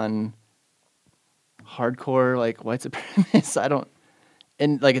down on hardcore like white supremacists.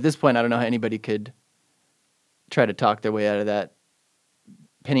 And like at this point, I don't know how anybody could try to talk their way out of that,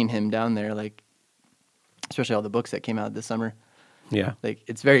 pinning him down there, like especially all the books that came out this summer. Yeah. Like,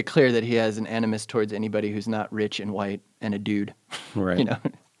 it's very clear that he has an animus towards anybody who's not rich and white and a dude. Right. You know?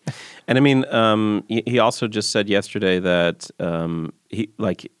 And I mean, he also just said yesterday that when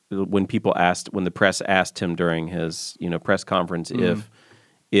the press asked him during his, press conference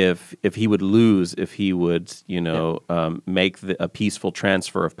if he would lose, if he would, make a peaceful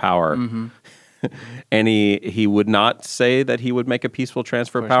transfer of power. Mm-hmm. And he would not say that he would make a peaceful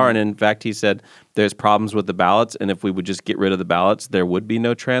transfer of power. And in fact, he said there's problems with the ballots, and if we would just get rid of the ballots, there would be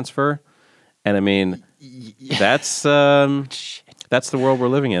no transfer. And I mean, that's the world we're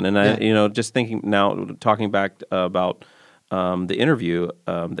living in. And I, just thinking now, talking back about the interview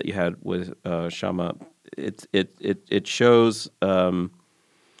that you had with Kshama, it shows a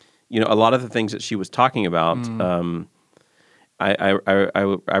lot of the things that she was talking about.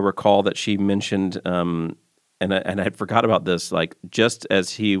 I recall that she mentioned, and I had forgot about this, like just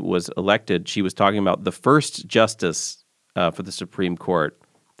as he was elected, she was talking about the first justice for the Supreme Court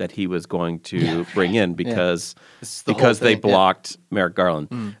that he was going to bring in because they blocked Merrick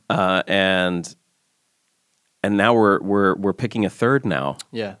Garland. And now we're picking a third now.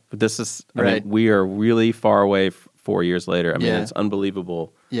 Yeah. But this is, I mean, we are really far away 4 years later. I mean, it's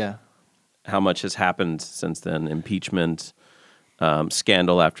unbelievable. Yeah. How much has happened since then? Impeachment,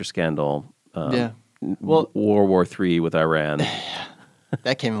 scandal after scandal. World War III with Iran.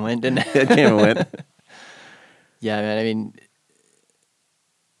 That came and went, didn't it? It came and went. Yeah, man. I mean,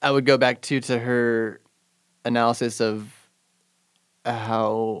 I would go back to her analysis of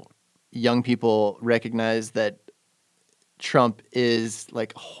how young people recognize that Trump is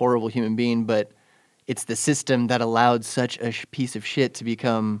like a horrible human being, but it's the system that allowed such a piece of shit to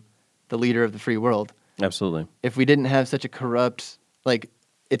become the leader of the free world. Absolutely. If we didn't have such a corrupt, like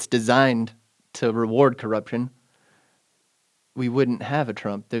it's designed to reward corruption, we wouldn't have a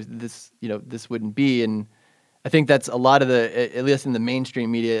Trump. This wouldn't be. And I think that's a lot of at least in the mainstream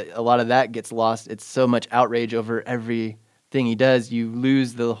media, a lot of that gets lost. It's so much outrage over everything he does. You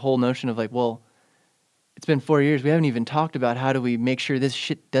lose the whole notion of like, well, it's been 4 years. We haven't even talked about how do we make sure this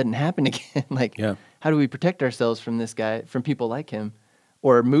shit doesn't happen again. How do we protect ourselves from this guy, from people like him?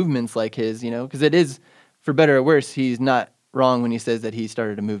 Or movements like his, because it is, for better or worse, he's not wrong when he says that he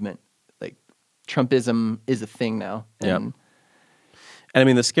started a movement. Like, Trumpism is a thing now. And I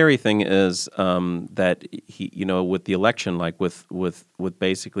mean, the scary thing is that he, with the election, like with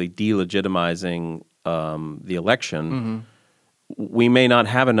basically delegitimizing the election, we may not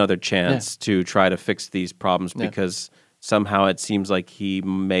have another chance to try to fix these problems because somehow it seems like he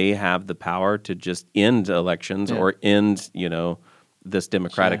may have the power to just end elections or end, this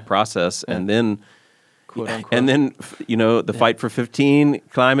democratic process, and then, quote unquote, and then the fight for 15,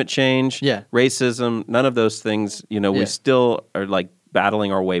 climate change, racism, none of those things. We still are like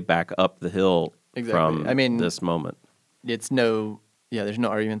battling our way back up the hill Exactly. from I mean, this moment. there's no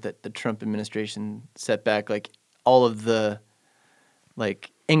argument that the Trump administration set back like all of the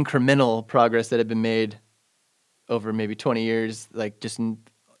like incremental progress that had been made over maybe 20 years. Like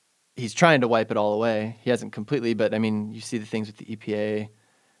he's trying to wipe it all away. He hasn't completely, but I mean, you see the things with the EPA,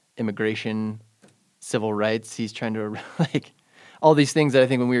 immigration, civil rights. He's trying to like all these things that I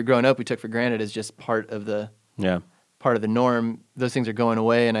think when we were growing up we took for granted as just part of the norm. Those things are going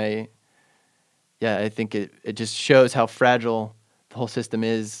away, and I think it just shows how fragile the whole system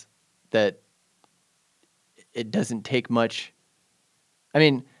is, that it doesn't take much. I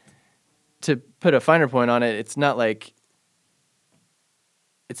mean, to put a finer point on it, it's not like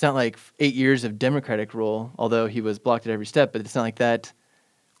 8 years of Democratic rule, although he was blocked at every step, but it's not like that.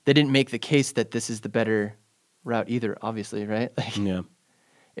 They didn't make the case that this is the better route either, obviously, right? Like, Yeah.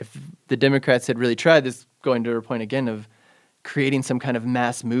 if the Democrats had really tried this, going to her point again of creating some kind of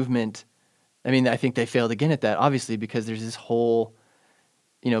mass movement, I mean, I think they failed again at that, obviously, because there's this whole,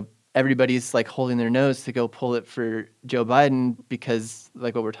 everybody's like holding their nose to go pull it for Joe Biden because,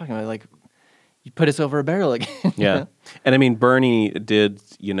 like what we're talking about, like you put us over a barrel again. Yeah. And I mean, Bernie did,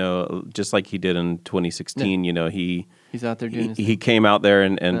 just like he did in 2016, he's out there doing his he thing. came out there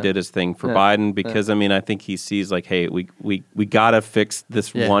and did his thing for Biden because, I mean, I think he sees like, hey, we got to fix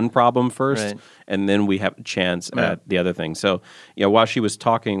this one problem first, Right. and then we have a chance at the other thing. So, while she was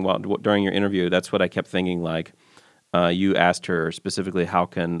talking, during your interview, that's what I kept thinking, like, you asked her specifically, how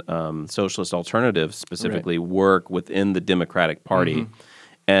can socialist alternatives specifically work within the Democratic Party? Mm-hmm.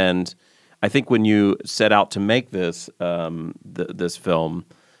 And I think when you set out to make this this film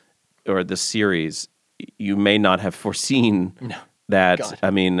or this series, you may not have foreseen that. God. I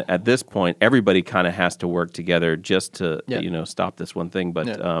mean, at this point, everybody kind of has to work together just to stop this one thing.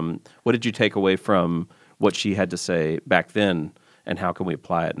 But what did you take away from what she had to say back then, and how can we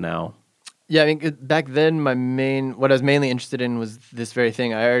apply it now? Yeah, I mean, back then, what I was mainly interested in was this very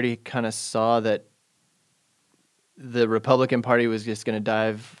thing. I already kind of saw that the Republican Party was just going to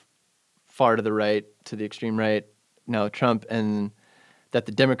dive far to the right, to the extreme right, now Trump, and that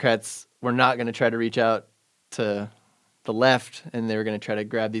the Democrats were not going to try to reach out to the left, and they were going to try to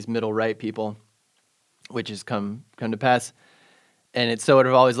grab these middle right people, which has come to pass. And it sort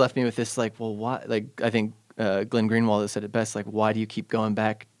of always left me with this, like, well, why? Like, I think Glenn Greenwald has said it best, like, why do you keep going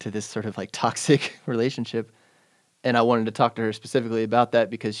back to this sort of like toxic relationship? And I wanted to talk to her specifically about that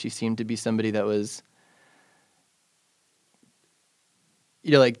because she seemed to be somebody that was,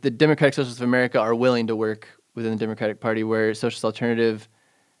 like the Democratic Socialists of America are willing to work within the Democratic Party, where Socialist Alternative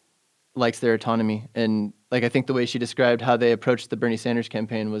likes their autonomy. And like, I think the way she described how they approached the Bernie Sanders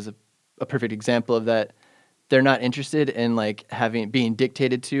campaign was a perfect example of that. They're not interested in like being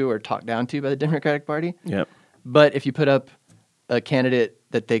dictated to or talked down to by the Democratic Party. Yep. But if you put up a candidate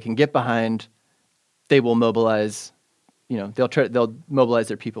that they can get behind, they will mobilize, they'll mobilize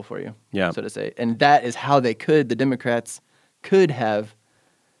their people for you, so to say. And that is how the Democrats could have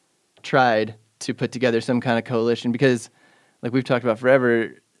tried to put together some kind of coalition, because like we've talked about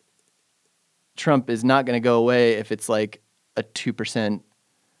forever, Trump is not going to go away if it's like a 2%,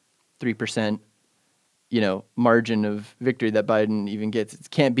 3%, margin of victory that Biden even gets.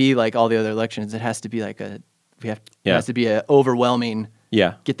 It can't be like all the other elections. It has to be like it has to be a overwhelming,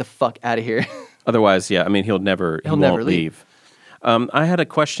 get the fuck out of here. Otherwise, I mean, he'll never leave. I had a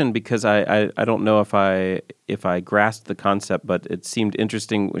question because I don't know if I grasped the concept, but it seemed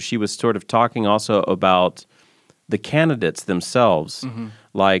interesting. She was sort of talking also about the candidates themselves. Mm-hmm.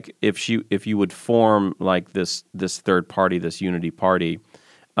 Like if you would form like this third party, this unity party,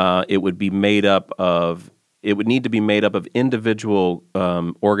 it would need to be made up of individual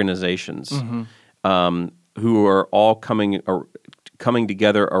organizations who are all coming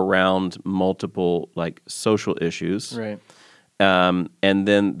together around multiple like social issues. Right. And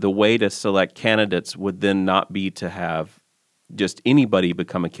then the way to select candidates would then not be to have just anybody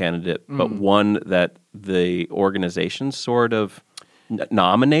become a candidate, but one that the organizations sort of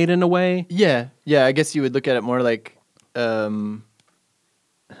nominate in a way. Yeah. I guess you would look at it more like,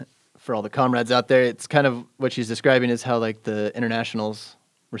 for all the comrades out there, it's kind of what she's describing is how like the internationals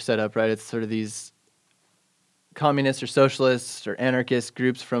were set up, right? It's sort of these communists or socialists or anarchist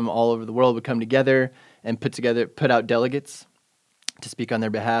groups from all over the world would come together and put out delegates to speak on their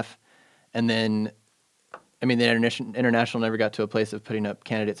behalf. And then, I mean, the international never got to a place of putting up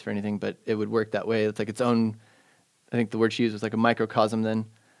candidates for anything, but it would work that way. It's like its own, I think the word she used was like a microcosm then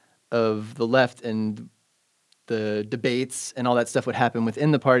of the left, and the debates and all that stuff would happen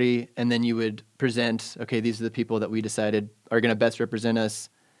within the party. And then you would present, okay, these are the people that we decided are going to best represent us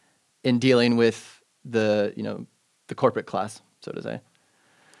in dealing with the corporate class, so to say.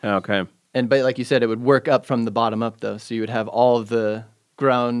 Okay. But like you said, it would work up from the bottom up, though. So you would have all of the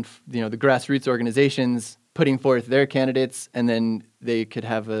ground, the grassroots organizations putting forth their candidates, and then they could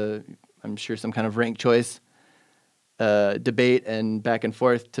have I'm sure, some kind of ranked choice debate and back and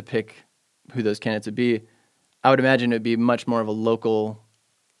forth to pick who those candidates would be. I would imagine it would be much more of a local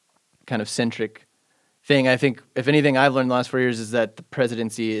kind of centric thing. I think, if anything, I've learned in the last 4 years is that the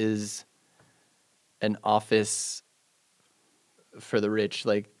presidency is an office for the rich.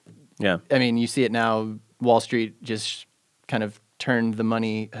 Like, Yeah. I mean, you see it now. Wall Street just kind of turned the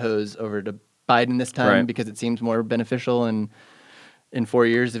money hose over to Biden this time Right. because it seems more beneficial. And in 4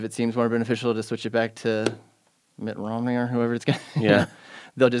 years, if it seems more beneficial to switch it back to Mitt Romney or whoever it's going to, Yeah.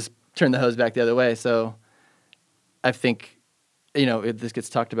 they'll just turn the hose back the other way. So I think, this gets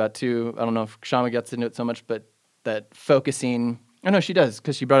talked about too. I don't know if Shama gets into it so much, but that focusing, I know she does,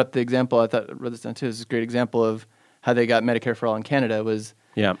 because she brought up the example. I thought I wrote this down too. This is a great example of how they got Medicare for All in Canada was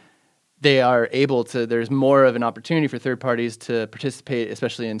Yeah. they are able to, there's more of an opportunity for third parties to participate,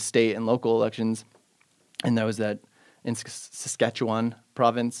 especially in state and local elections. And that was that in Saskatchewan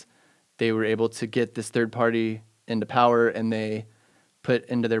province, they were able to get this third party into power, and they put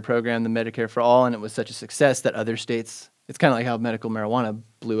into their program the Medicare for All, and it was such a success that other states, it's kind of like how medical marijuana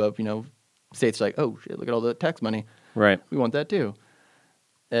blew up, states are like, oh shit, look at all the tax money. Right. We want that too.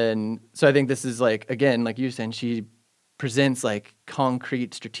 And so I think this is like, again, like you were saying, she presents like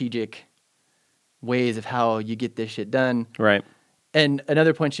concrete strategic ways of how you get this shit done. Right. And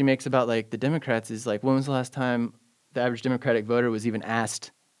another point she makes about like the Democrats is like, when was the last time the average Democratic voter was even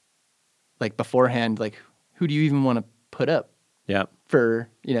asked like beforehand, like, who do you even want to put up Yeah. for,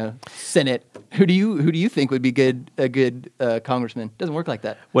 Senate? Who do you think would be a good congressman? Doesn't work like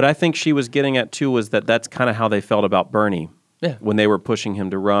that. What I think she was getting at too was that's kind of how they felt about Bernie. Yeah. When they were pushing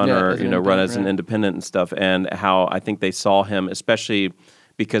him to run Yeah, or as an run as independent, an right. independent and stuff, and how I think they saw him, especially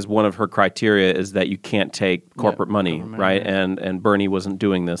because one of her criteria is that you can't take corporate money, right? And Bernie wasn't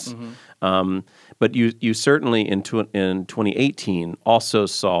doing this. But you certainly in 2018 also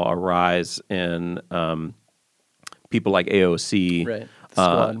saw a rise in people like AOC, Right. The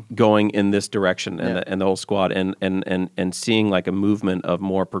squad. going in this direction, and, Yeah. and the whole squad, and seeing like a movement of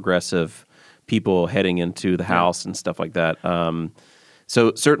more progressive people heading into the House and stuff like that.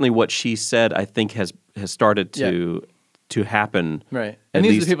 So certainly what she said, I think, has started to happen. Right. At And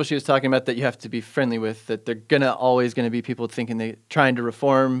these are least- the people she was talking about that you have to be friendly with, that they're always going to be people thinking they trying to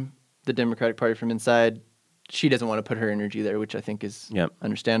reform the Democratic Party from inside. She doesn't want to put her energy there, which I think is Yep.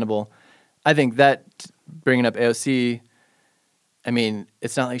 understandable. I think that, bringing up AOC, I mean,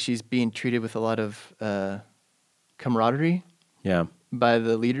 it's not like she's being treated with a lot of camaraderie Yeah. by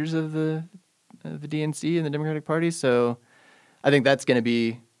the leaders of the DNC and the Democratic Party. So I think that's going to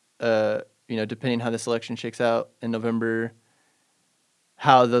be, depending how this election shakes out in November,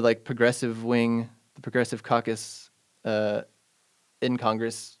 how the like progressive wing, the progressive caucus in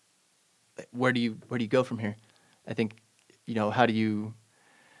Congress, where do you go from here? I think, how do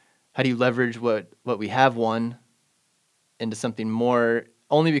you leverage what we have won into something more?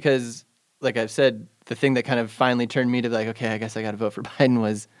 Only because, like I've said, the thing that kind of finally turned me to like, okay, I guess I got to vote for Biden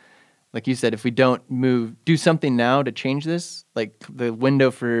was, like you said, if we don't do something now to change this, like the window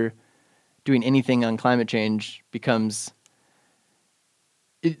for doing anything on climate change becomes,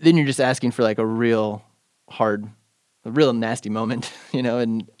 then you're just asking for like a real nasty moment,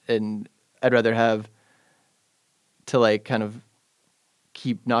 and I'd rather have to like kind of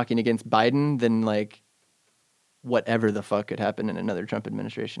keep knocking against Biden than like whatever the fuck could happen in another Trump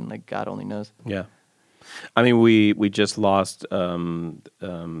administration. Like God only knows. Yeah. I mean, we just lost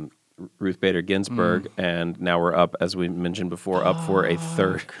Ruth Bader Ginsburg, and now we're up, as we mentioned before, up for a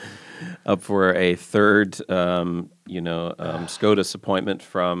third SCOTUS appointment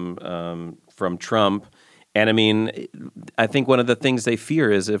from Trump. And I mean, I think one of the things they fear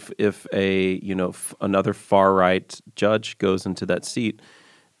is if another far right judge goes into that seat,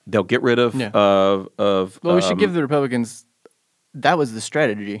 they'll get rid of Well, we should give the Republicans, that was the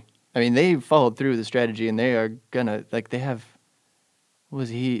strategy. I mean, they followed through with the strategy, and they are gonna, like, they have,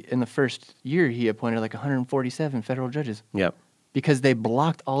 in the first year he appointed like 147 federal judges. Yep. Because they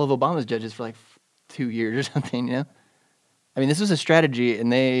blocked all of Obama's judges for like 2 years or something, I mean, this was a strategy,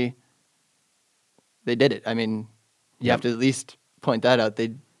 and they did it. I mean, you have to at least point that out.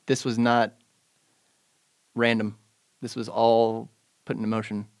 This was not random. This was all put into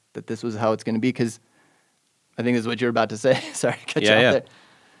motion, that this was how it's going to be, because I think this is what you're about to say. Sorry to cut you off there.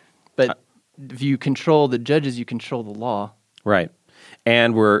 But if you control the judges, you control the law. Right.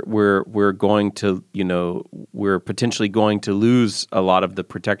 And we're going to, we're potentially going to lose a lot of the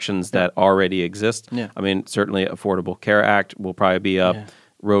protections that already exist. Yeah. I mean, certainly Affordable Care Act will probably be up. Yeah.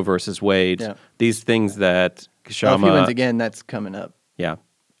 Roe versus Wade. Yeah. These things that Well, if he wins Kshama, again, that's coming up. yeah,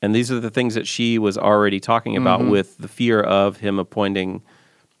 and these are the things that she was already talking about with the fear of him appointing,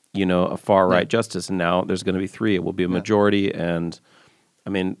 a far right justice, and now there's going to be 3. It will be a majority, and I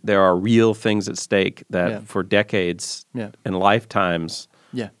mean there are real things at stake that for decades and lifetimes,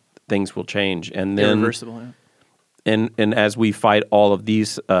 things will change, and then Irreversible. Yeah. and as we fight all of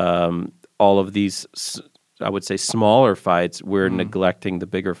these, I would say smaller fights, we're neglecting the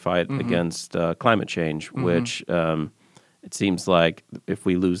bigger fight against climate change, which it seems like if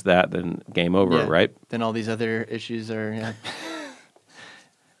we lose that, then game over, right? Then all these other issues are. Yeah.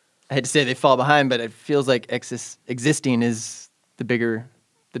 I hate to say they fall behind, but it feels like existing is the bigger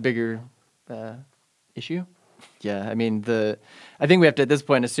issue. Yeah, I mean I think we have to at this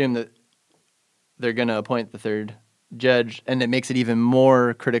point assume that they're going to appoint the 3rd judge, and it makes it even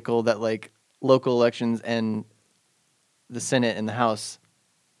more critical that like local elections and the Senate and the House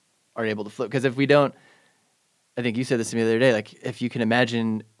are able to flip. Because if we don't, I think you said this to me the other day, like if you can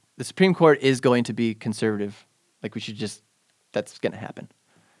imagine the Supreme Court is going to be conservative, like that's going to happen.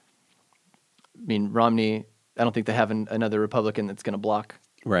 I mean, Romney, I don't think they have another Republican that's going to block.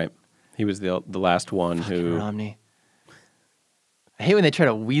 Right. He was the last one who... Romney. I hate when they try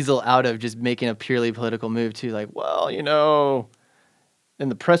to weasel out of just making a purely political move too. Like, well, in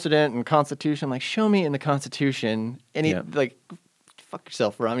the precedent and Constitution, like, show me in the Constitution like, fuck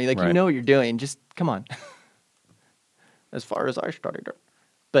yourself, Romney. Like, you know what you're doing. Just come on. As far as I studied it.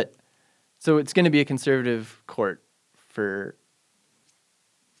 But so it's going to be a conservative court for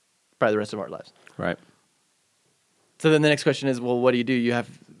probably the rest of our lives. Right. So then the next question is, well, what do?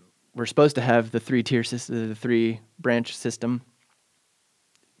 We're supposed to have the 3-tier system, the 3-branch system.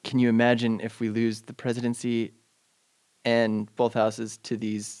 Can you imagine if we lose the presidency and both houses to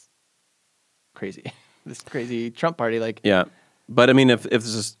this crazy Trump party? Like, yeah, but I mean, if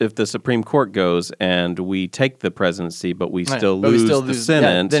the Supreme Court goes and we take the presidency, but we still lose the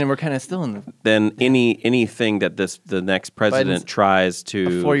Senate, then we're kind of still in the. Then anything that the next president tries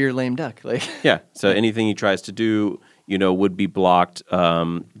to a 4-year lame duck, like so anything he tries to do, would be blocked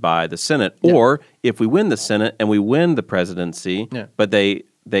by the Senate, or if we win the Senate and we win the presidency, but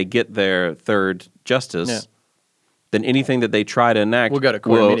they get their 3rd justice, then anything that they try to enact will go to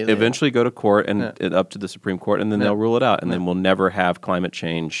court eventually go to court and up to the Supreme Court, and then they'll rule it out, and then we'll never have climate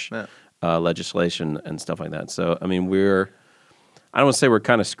change legislation and stuff like that. So, I mean, I don't want to say we're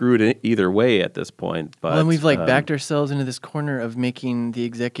kind of screwed either way at this point, but... Well, and we've backed ourselves into this corner of making the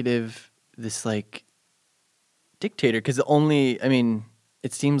executive this dictator, because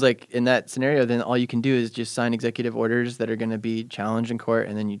it seems like in that scenario, then all you can do is just sign executive orders that are going to be challenged in court,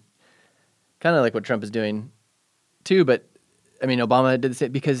 and then you kind of like what Trump is doing too. But I mean, Obama did the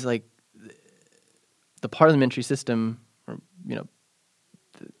same, because like the parliamentary system, or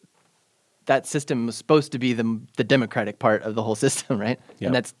that system was supposed to be the democratic part of the whole system, right? Yep.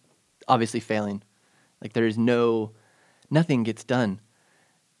 And that's obviously failing. Like there is nothing gets done.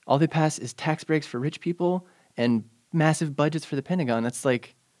 All they pass is tax breaks for rich people and massive budgets for the Pentagon. That's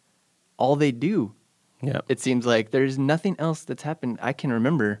like all they do. Yeah. It seems like there's nothing else that's happened. I can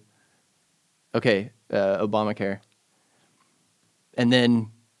remember. Okay, Obamacare. And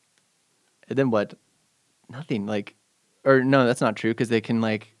then what? Nothing. Or no, that's not true, because they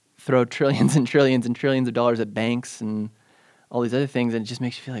can throw trillions and trillions and trillions of dollars at banks and all these other things, and it just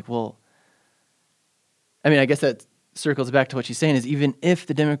makes you feel like, well, I mean, I guess that circles back to what she's saying is, even if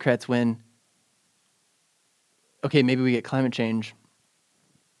the Democrats win, okay, maybe we get climate change.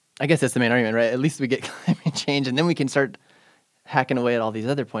 I guess that's the main argument, right? At least we get climate change, and then we can start hacking away at all these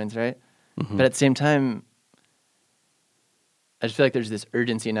other points, right? Mm-hmm. But at the same time, I just feel like there's this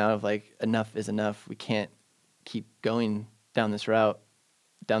urgency now of enough is enough. We can't keep going down this road.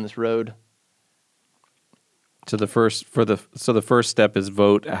 So the first step is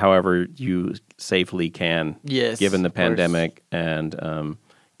vote however you safely can. Yes, given the pandemic and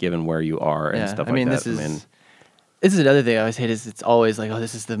given where you are and stuff like that. This is another thing I always hate, is it's always like, oh,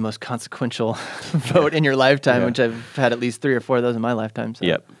 this is the most consequential vote in your lifetime, which I've had at least 3 or 4 of those in my lifetime. So.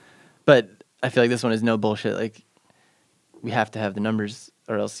 Yep. But I feel like this one is no bullshit. We have to have the numbers,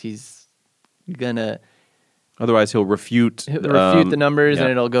 or else he's gonna. Otherwise, he'll refute the numbers, and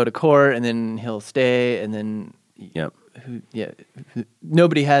it'll go to court, and then he'll stay, and then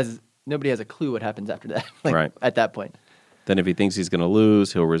nobody has a clue what happens after that. Right. At that point. Then if he thinks he's going to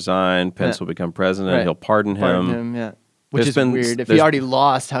lose, he'll resign. Pence will become president. Right. He'll pardon him. Yeah. Which is weird. If he already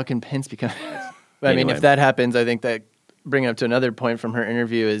lost, how can Pence become? I mean, if that happens, I think that bringing up to another point from her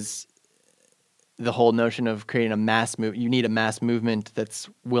interview is the whole notion of creating a mass move. You need a mass movement that's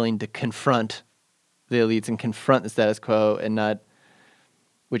willing to confront the elites and confront the status quo, and not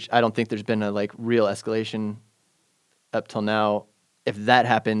which I don't think there's been a like real escalation up till now. If that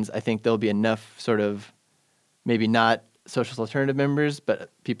happens, I think there'll be enough sort of maybe not socialist alternative members, but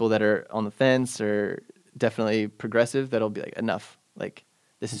people that are on the fence or definitely progressive that'll be like, enough. Like,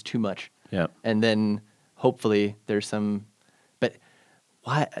 this is too much. Yeah. And then hopefully there's some, but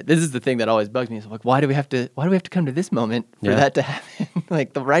why? This is the thing that always bugs me. Is like, why do we have to come to this moment for that to happen?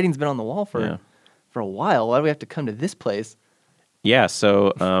 Like, the writing's been on the wall for a while. Why do we have to come to this place? Yeah,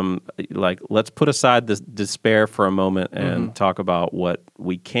 so like let's put aside this despair for a moment and talk about what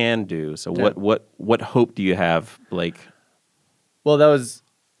we can do. So what hope do you have, Blake? Well, that was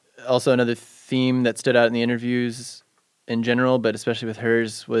also another theme that stood out in the interviews in general, but especially with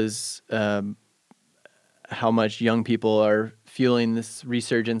hers, was how much young people are fueling this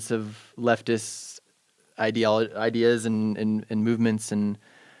resurgence of leftist ideas and movements, and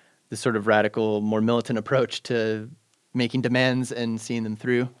this sort of radical, more militant approach to making demands and seeing them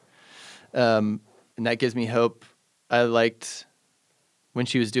through. And that gives me hope. I liked when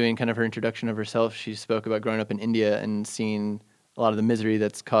she was doing kind of her introduction of herself, she spoke about growing up in India and seeing a lot of the misery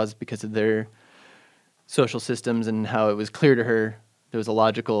that's caused because of their social systems, and how it was clear to her there was a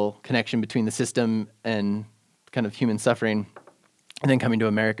logical connection between the system and kind of human suffering. And then coming to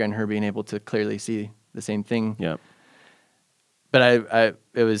America and her being able to clearly see the same thing. Yeah. But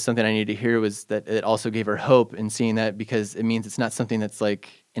it was something I needed to hear, was that it also gave her hope in seeing that, because it means it's not something that's like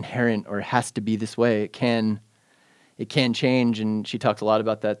inherent or has to be this way. It can change. And she talks a lot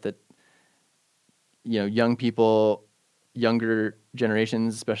about that, you know, young people, younger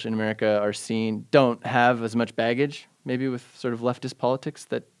generations, especially in America, don't have as much baggage maybe with sort of leftist politics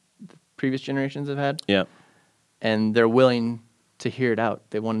that the previous generations have had. Yeah. And they're willing to hear it out.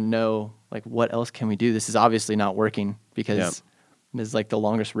 They want to know, like, what else can we do? This is obviously not working, because this is like the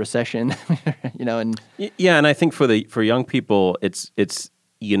longest recession, you know. And yeah, and I think for young people, it's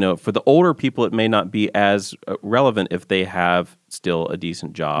you know, for the older people, it may not be as relevant if they have still a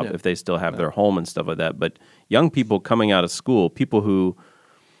decent job, if they still have their home and stuff like that. But young people coming out of school, people who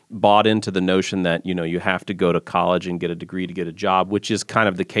bought into the notion that, you know, you have to go to college and get a degree to get a job, which is kind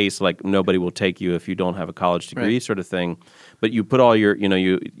of the case, like nobody will take you if you don't have a college degree sort of thing. But you put all your, you know,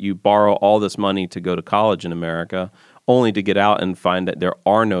 you borrow all this money to go to college in America, only to get out and find that there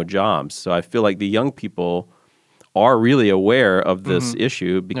are no jobs. So I feel like the young people are really aware of this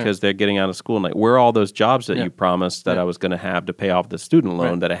issue, because they're getting out of school and like, where are all those jobs that you promised that I was going to have to pay off the student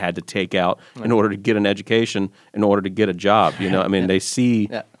loan that I had to take out in order to get an education, in order to get a job? You know, I mean, they see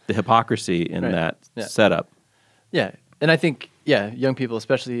the hypocrisy in that setup. Yeah. And I think, young people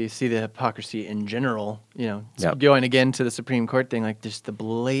especially see the hypocrisy in general, you know, going again to the Supreme Court thing, like just the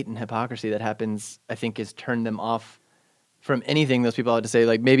blatant hypocrisy that happens, I think has turned them off from anything those people had to say,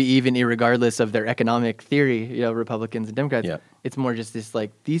 like maybe even irregardless of their economic theory, you know, Republicans and Democrats. Yeah. It's more just this,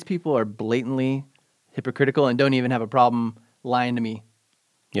 like, these people are blatantly hypocritical and don't even have a problem lying to me.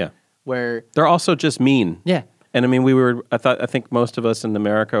 Yeah. Where they're also just mean. Yeah. And I mean, I think most of us in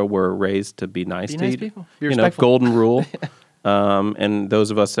America were raised to be nice to people. Be respectful. You know, golden rule. And those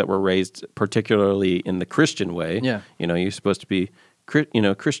of us that were raised particularly in the Christian way, you know, you're supposed to be, you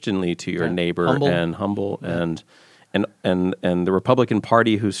know, Christianly to your neighbor and humble and the Republican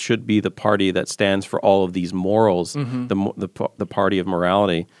Party, who should be the party that stands for all of these morals, the party of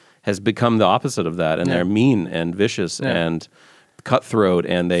morality, has become the opposite of that, and they're mean and vicious and cutthroat,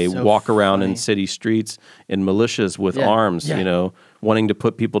 and they walk around in city streets in militias with arms, you know, wanting to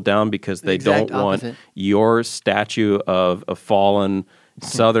put people down because they don't want your statue of a fallen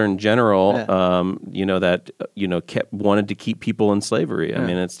Southern general, you know, that, you know, wanted to keep people in slavery. I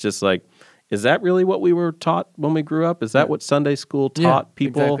mean, it's just like, is that really what we were taught when we grew up? Is that what Sunday school taught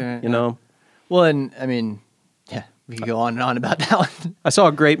people? Exactly, you know? Well, and I mean, we could go on and on about that one. I saw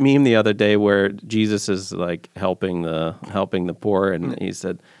a great meme the other day where Jesus is like helping the poor, and he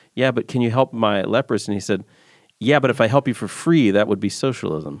said, "Yeah, but can you help my lepers?" And he said, "Yeah, but if I help you for free, that would be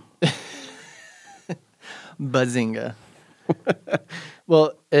socialism." Bazinga.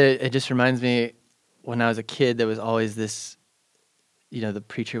 Well, it just reminds me, when I was a kid, there was always this, you know, the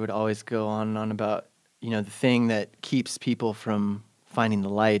preacher would always go on and on about, you know, the thing that keeps people from finding the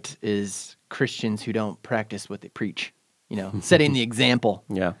light is Christians who don't practice what they preach, you know, setting the example.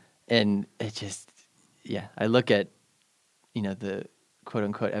 Yeah. And it just, I look at, you know, the quote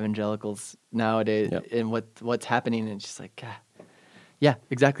unquote evangelicals nowadays and what's happening, and it's just like, God,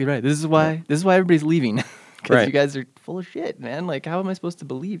 exactly right. This is why everybody's leaving, because you guys are full of shit, man. Like, how am I supposed to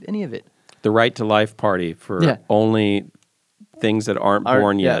believe any of it? The Right to Life Party for only things that aren't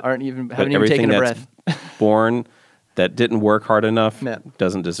born yet, haven't even taken a breath. Born that didn't work hard enough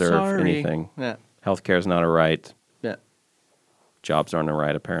doesn't deserve anything. Healthcare is not a right. Jobs aren't a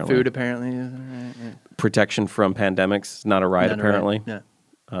right, apparently. Food apparently isn't right. Protection from pandemics is not a right, Not a apparently. right.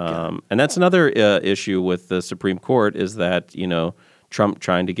 Yeah. And that's another issue with the Supreme Court is that, Trump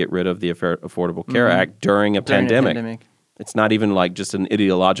trying to get rid of the Affordable Care Act during a pandemic. It's not even like just an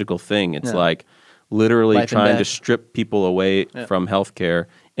ideological thing. It's like literally Life and trying to death. strip people away from health care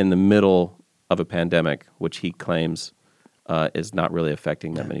in the middle of a pandemic, which he claims is not really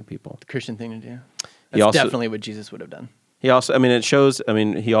affecting that many people. The Christian thing to do. He That's also- definitely what Jesus would have done. He also,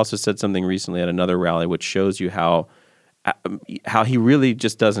 he also said something recently at another rally, which shows you how he really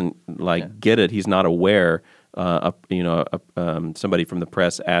just doesn't get it. He's not aware. Somebody from the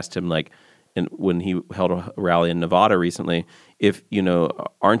press asked him when he held a rally in Nevada recently, if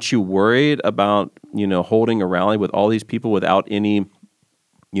aren't you worried about holding a rally with all these people without any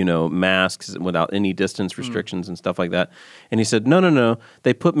masks, without any distance restrictions and stuff like that? And he said, no.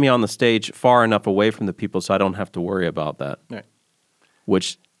 They put me on the stage far enough away from the people so I don't have to worry about that. Right.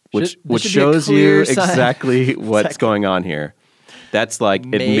 Which This should be a shows clear you sign. exactly what's going on here. That's like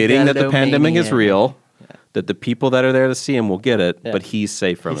admitting that the Megalomania. pandemic is real, that the people that are there to see him will get it, but he's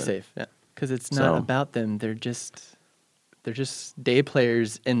safe from He's it. safe, yeah. Because it's not So- about them. They're just day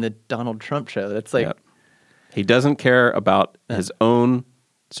players in the Donald Trump show. That's like, Yep. He doesn't care about his own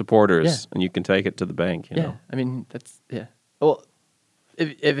supporters, Yeah. and you can take it to the bank. You know? I mean, that's, Well,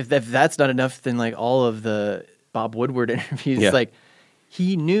 if that's not enough, then like all of the Bob Woodward interviews, like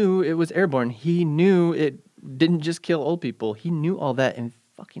he knew it was airborne. He knew it didn't just kill old people. He knew all that in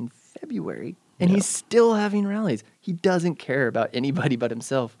fucking February, and he's still having rallies. He doesn't care about anybody but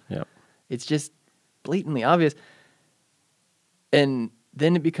himself. Yep. It's just blatantly obvious. And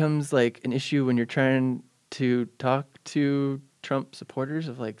then it becomes like an issue when you're trying to talk to Trump supporters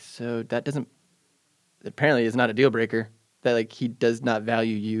of like, so that doesn't, apparently is not a deal breaker, that like he does not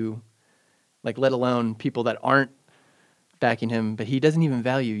value you, like let alone people that aren't backing him, but he doesn't even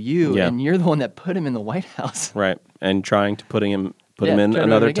value you, and you're the one that put him in the White House. Right. And trying to put him in trying to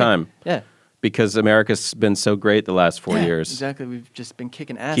another win again. time. Yeah. Because America's been so great the last 4 years. Exactly. We've just been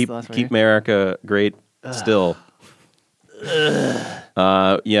kicking ass Keep the last 4 keep years. America great still.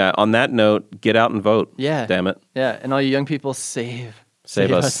 On that note, get out and vote. Yeah. Damn it. Yeah. And all you young people, save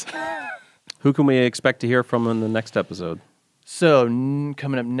us. Who can we expect to hear from in the next episode? So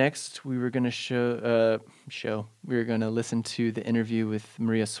coming up next, we were going to we were going to listen to the interview with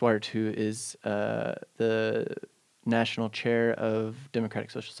Maria Swart, who is the national chair of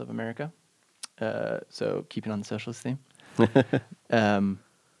Democratic Socialists of America. So keeping on the socialist theme.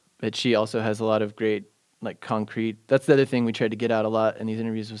 But she also has a lot of great, like concrete. That's the other thing we tried to get out a lot in these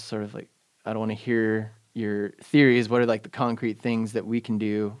interviews was sort of like, I don't want to hear your theories. What are like the concrete things that we can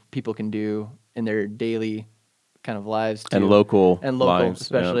do, people can do in their daily kind of lives And local lives,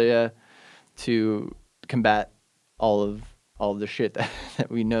 especially to combat all of the shit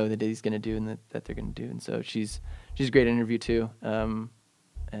that we know that he's going to do and that they're going to do. And so she's a great interview too, and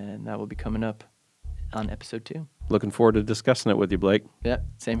that will be coming up on episode 2. Looking forward to discussing it with you, Blake. Yeah,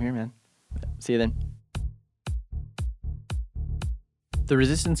 same here, man. See you then. The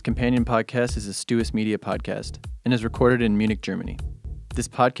Resistance Companion Podcast is a Stuis Media podcast and is recorded in Munich, Germany. This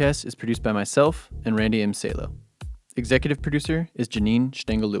podcast is produced by myself and Randy M. Salo. Executive producer is Janine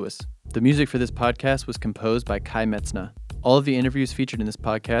Stengel-Lewis. The music for this podcast was composed by Kai Metzna. All of the interviews featured in this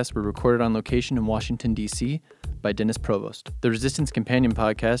podcast were recorded on location in Washington, D.C. by Dennis Provost. The Resistance Companion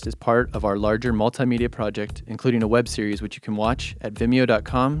Podcast is part of our larger multimedia project, including a web series which you can watch at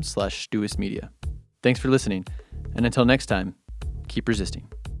vimeo.com/StuisMedia. Thanks for listening, and until next time, keep resisting.